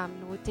overcome,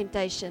 Lord,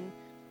 temptation.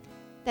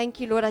 Thank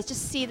you, Lord. I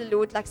just see the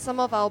Lord, like some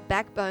of our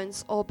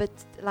backbones are a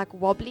bit like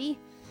wobbly,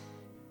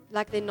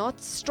 like they're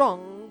not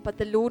strong, but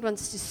the Lord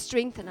wants to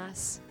strengthen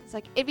us. It's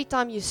like every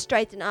time you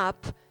straighten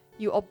up,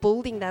 you are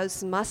building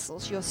those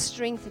muscles. You're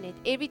strengthening it.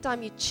 Every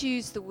time you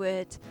choose the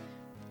word,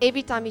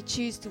 every time you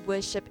choose to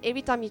worship,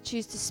 every time you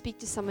choose to speak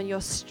to someone, you're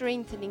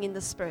strengthening in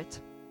the Spirit.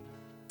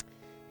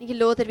 Thank you,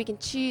 Lord, that we can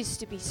choose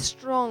to be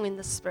strong in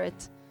the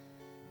Spirit.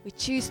 We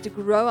choose to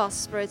grow our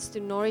spirits, to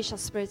nourish our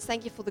spirits.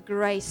 Thank you for the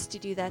grace to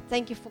do that.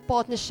 Thank you for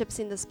partnerships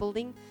in this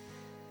building.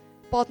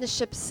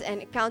 Partnerships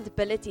and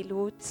accountability,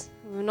 Lord.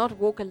 We will not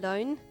walk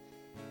alone,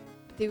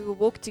 but we will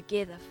walk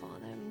together,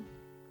 Father.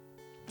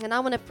 And I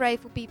want to pray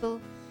for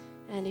people.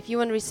 And if you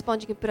want to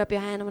respond, you can put up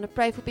your hand. I want to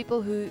pray for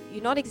people who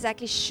you're not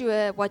exactly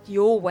sure what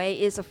your way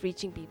is of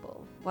reaching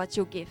people. What's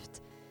your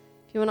gift?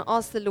 If you want to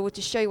ask the Lord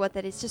to show you what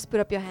that is, just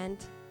put up your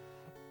hand.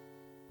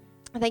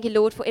 I thank you,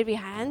 Lord, for every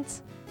hand.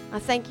 I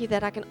thank you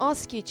that I can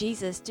ask you,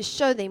 Jesus, to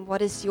show them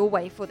what is your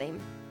way for them.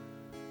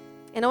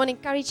 And I want to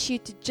encourage you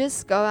to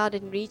just go out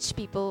and reach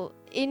people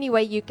any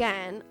way you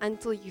can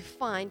until you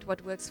find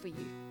what works for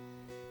you.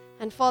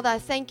 And Father, I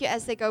thank you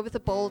as they go with the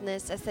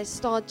boldness, as they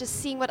start just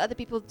seeing what other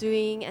people are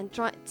doing and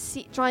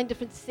trying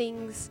different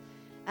things,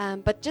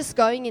 but just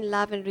going in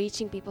love and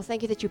reaching people.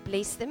 Thank you that you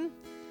bless them.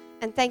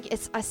 And thank you.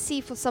 I see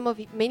for some of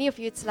you, many of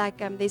you, it's like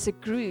there's a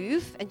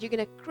groove and you're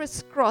going to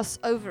crisscross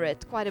over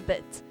it quite a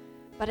bit.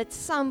 But at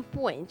some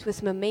point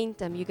with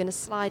momentum, you're going to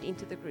slide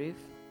into the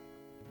groove.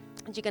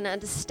 And you're going to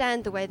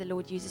understand the way the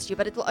Lord uses you.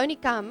 But it will only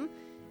come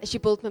as you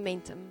build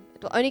momentum.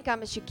 It will only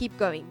come as you keep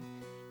going.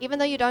 Even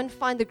though you don't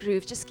find the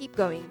groove, just keep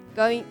going.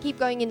 Keep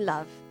going in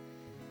love.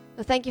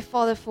 So thank you,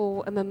 Father,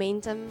 for a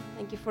momentum.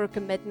 Thank you for a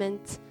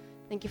commitment.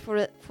 Thank you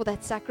for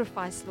that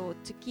sacrifice, Lord,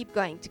 to keep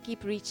going, to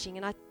keep reaching.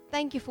 And I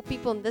thank you for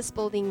people in this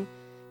building,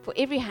 for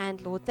every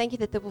hand, Lord. Thank you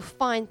that they will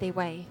find their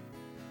way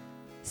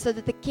so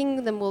that the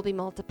kingdom will be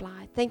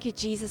multiplied. Thank you,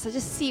 Jesus. I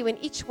just see when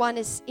each one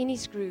is in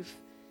his groove,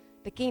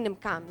 the kingdom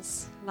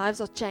comes. Lives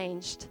are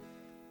changed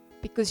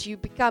because you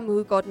become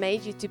who God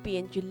made you to be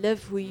and you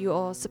live who you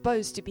are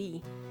supposed to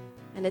be.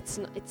 And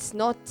it's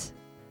not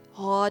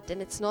hard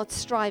and it's not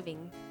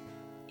striving.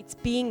 It's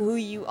being who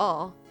you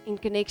are in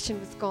connection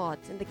with God,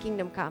 and the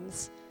kingdom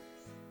comes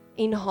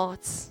in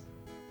hearts.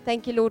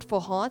 Thank you, Lord, for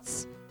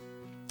hearts.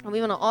 And we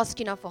want to ask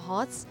you now for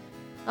hearts.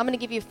 I'm going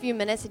to give you a few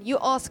minutes and you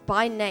ask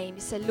by name.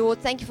 You say, Lord,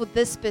 thank you for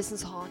this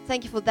person's heart.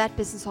 Thank you for that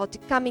person's heart to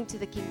come into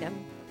the kingdom.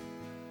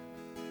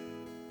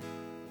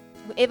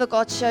 Whoever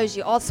God shows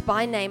you, ask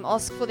by name,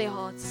 ask for their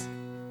hearts.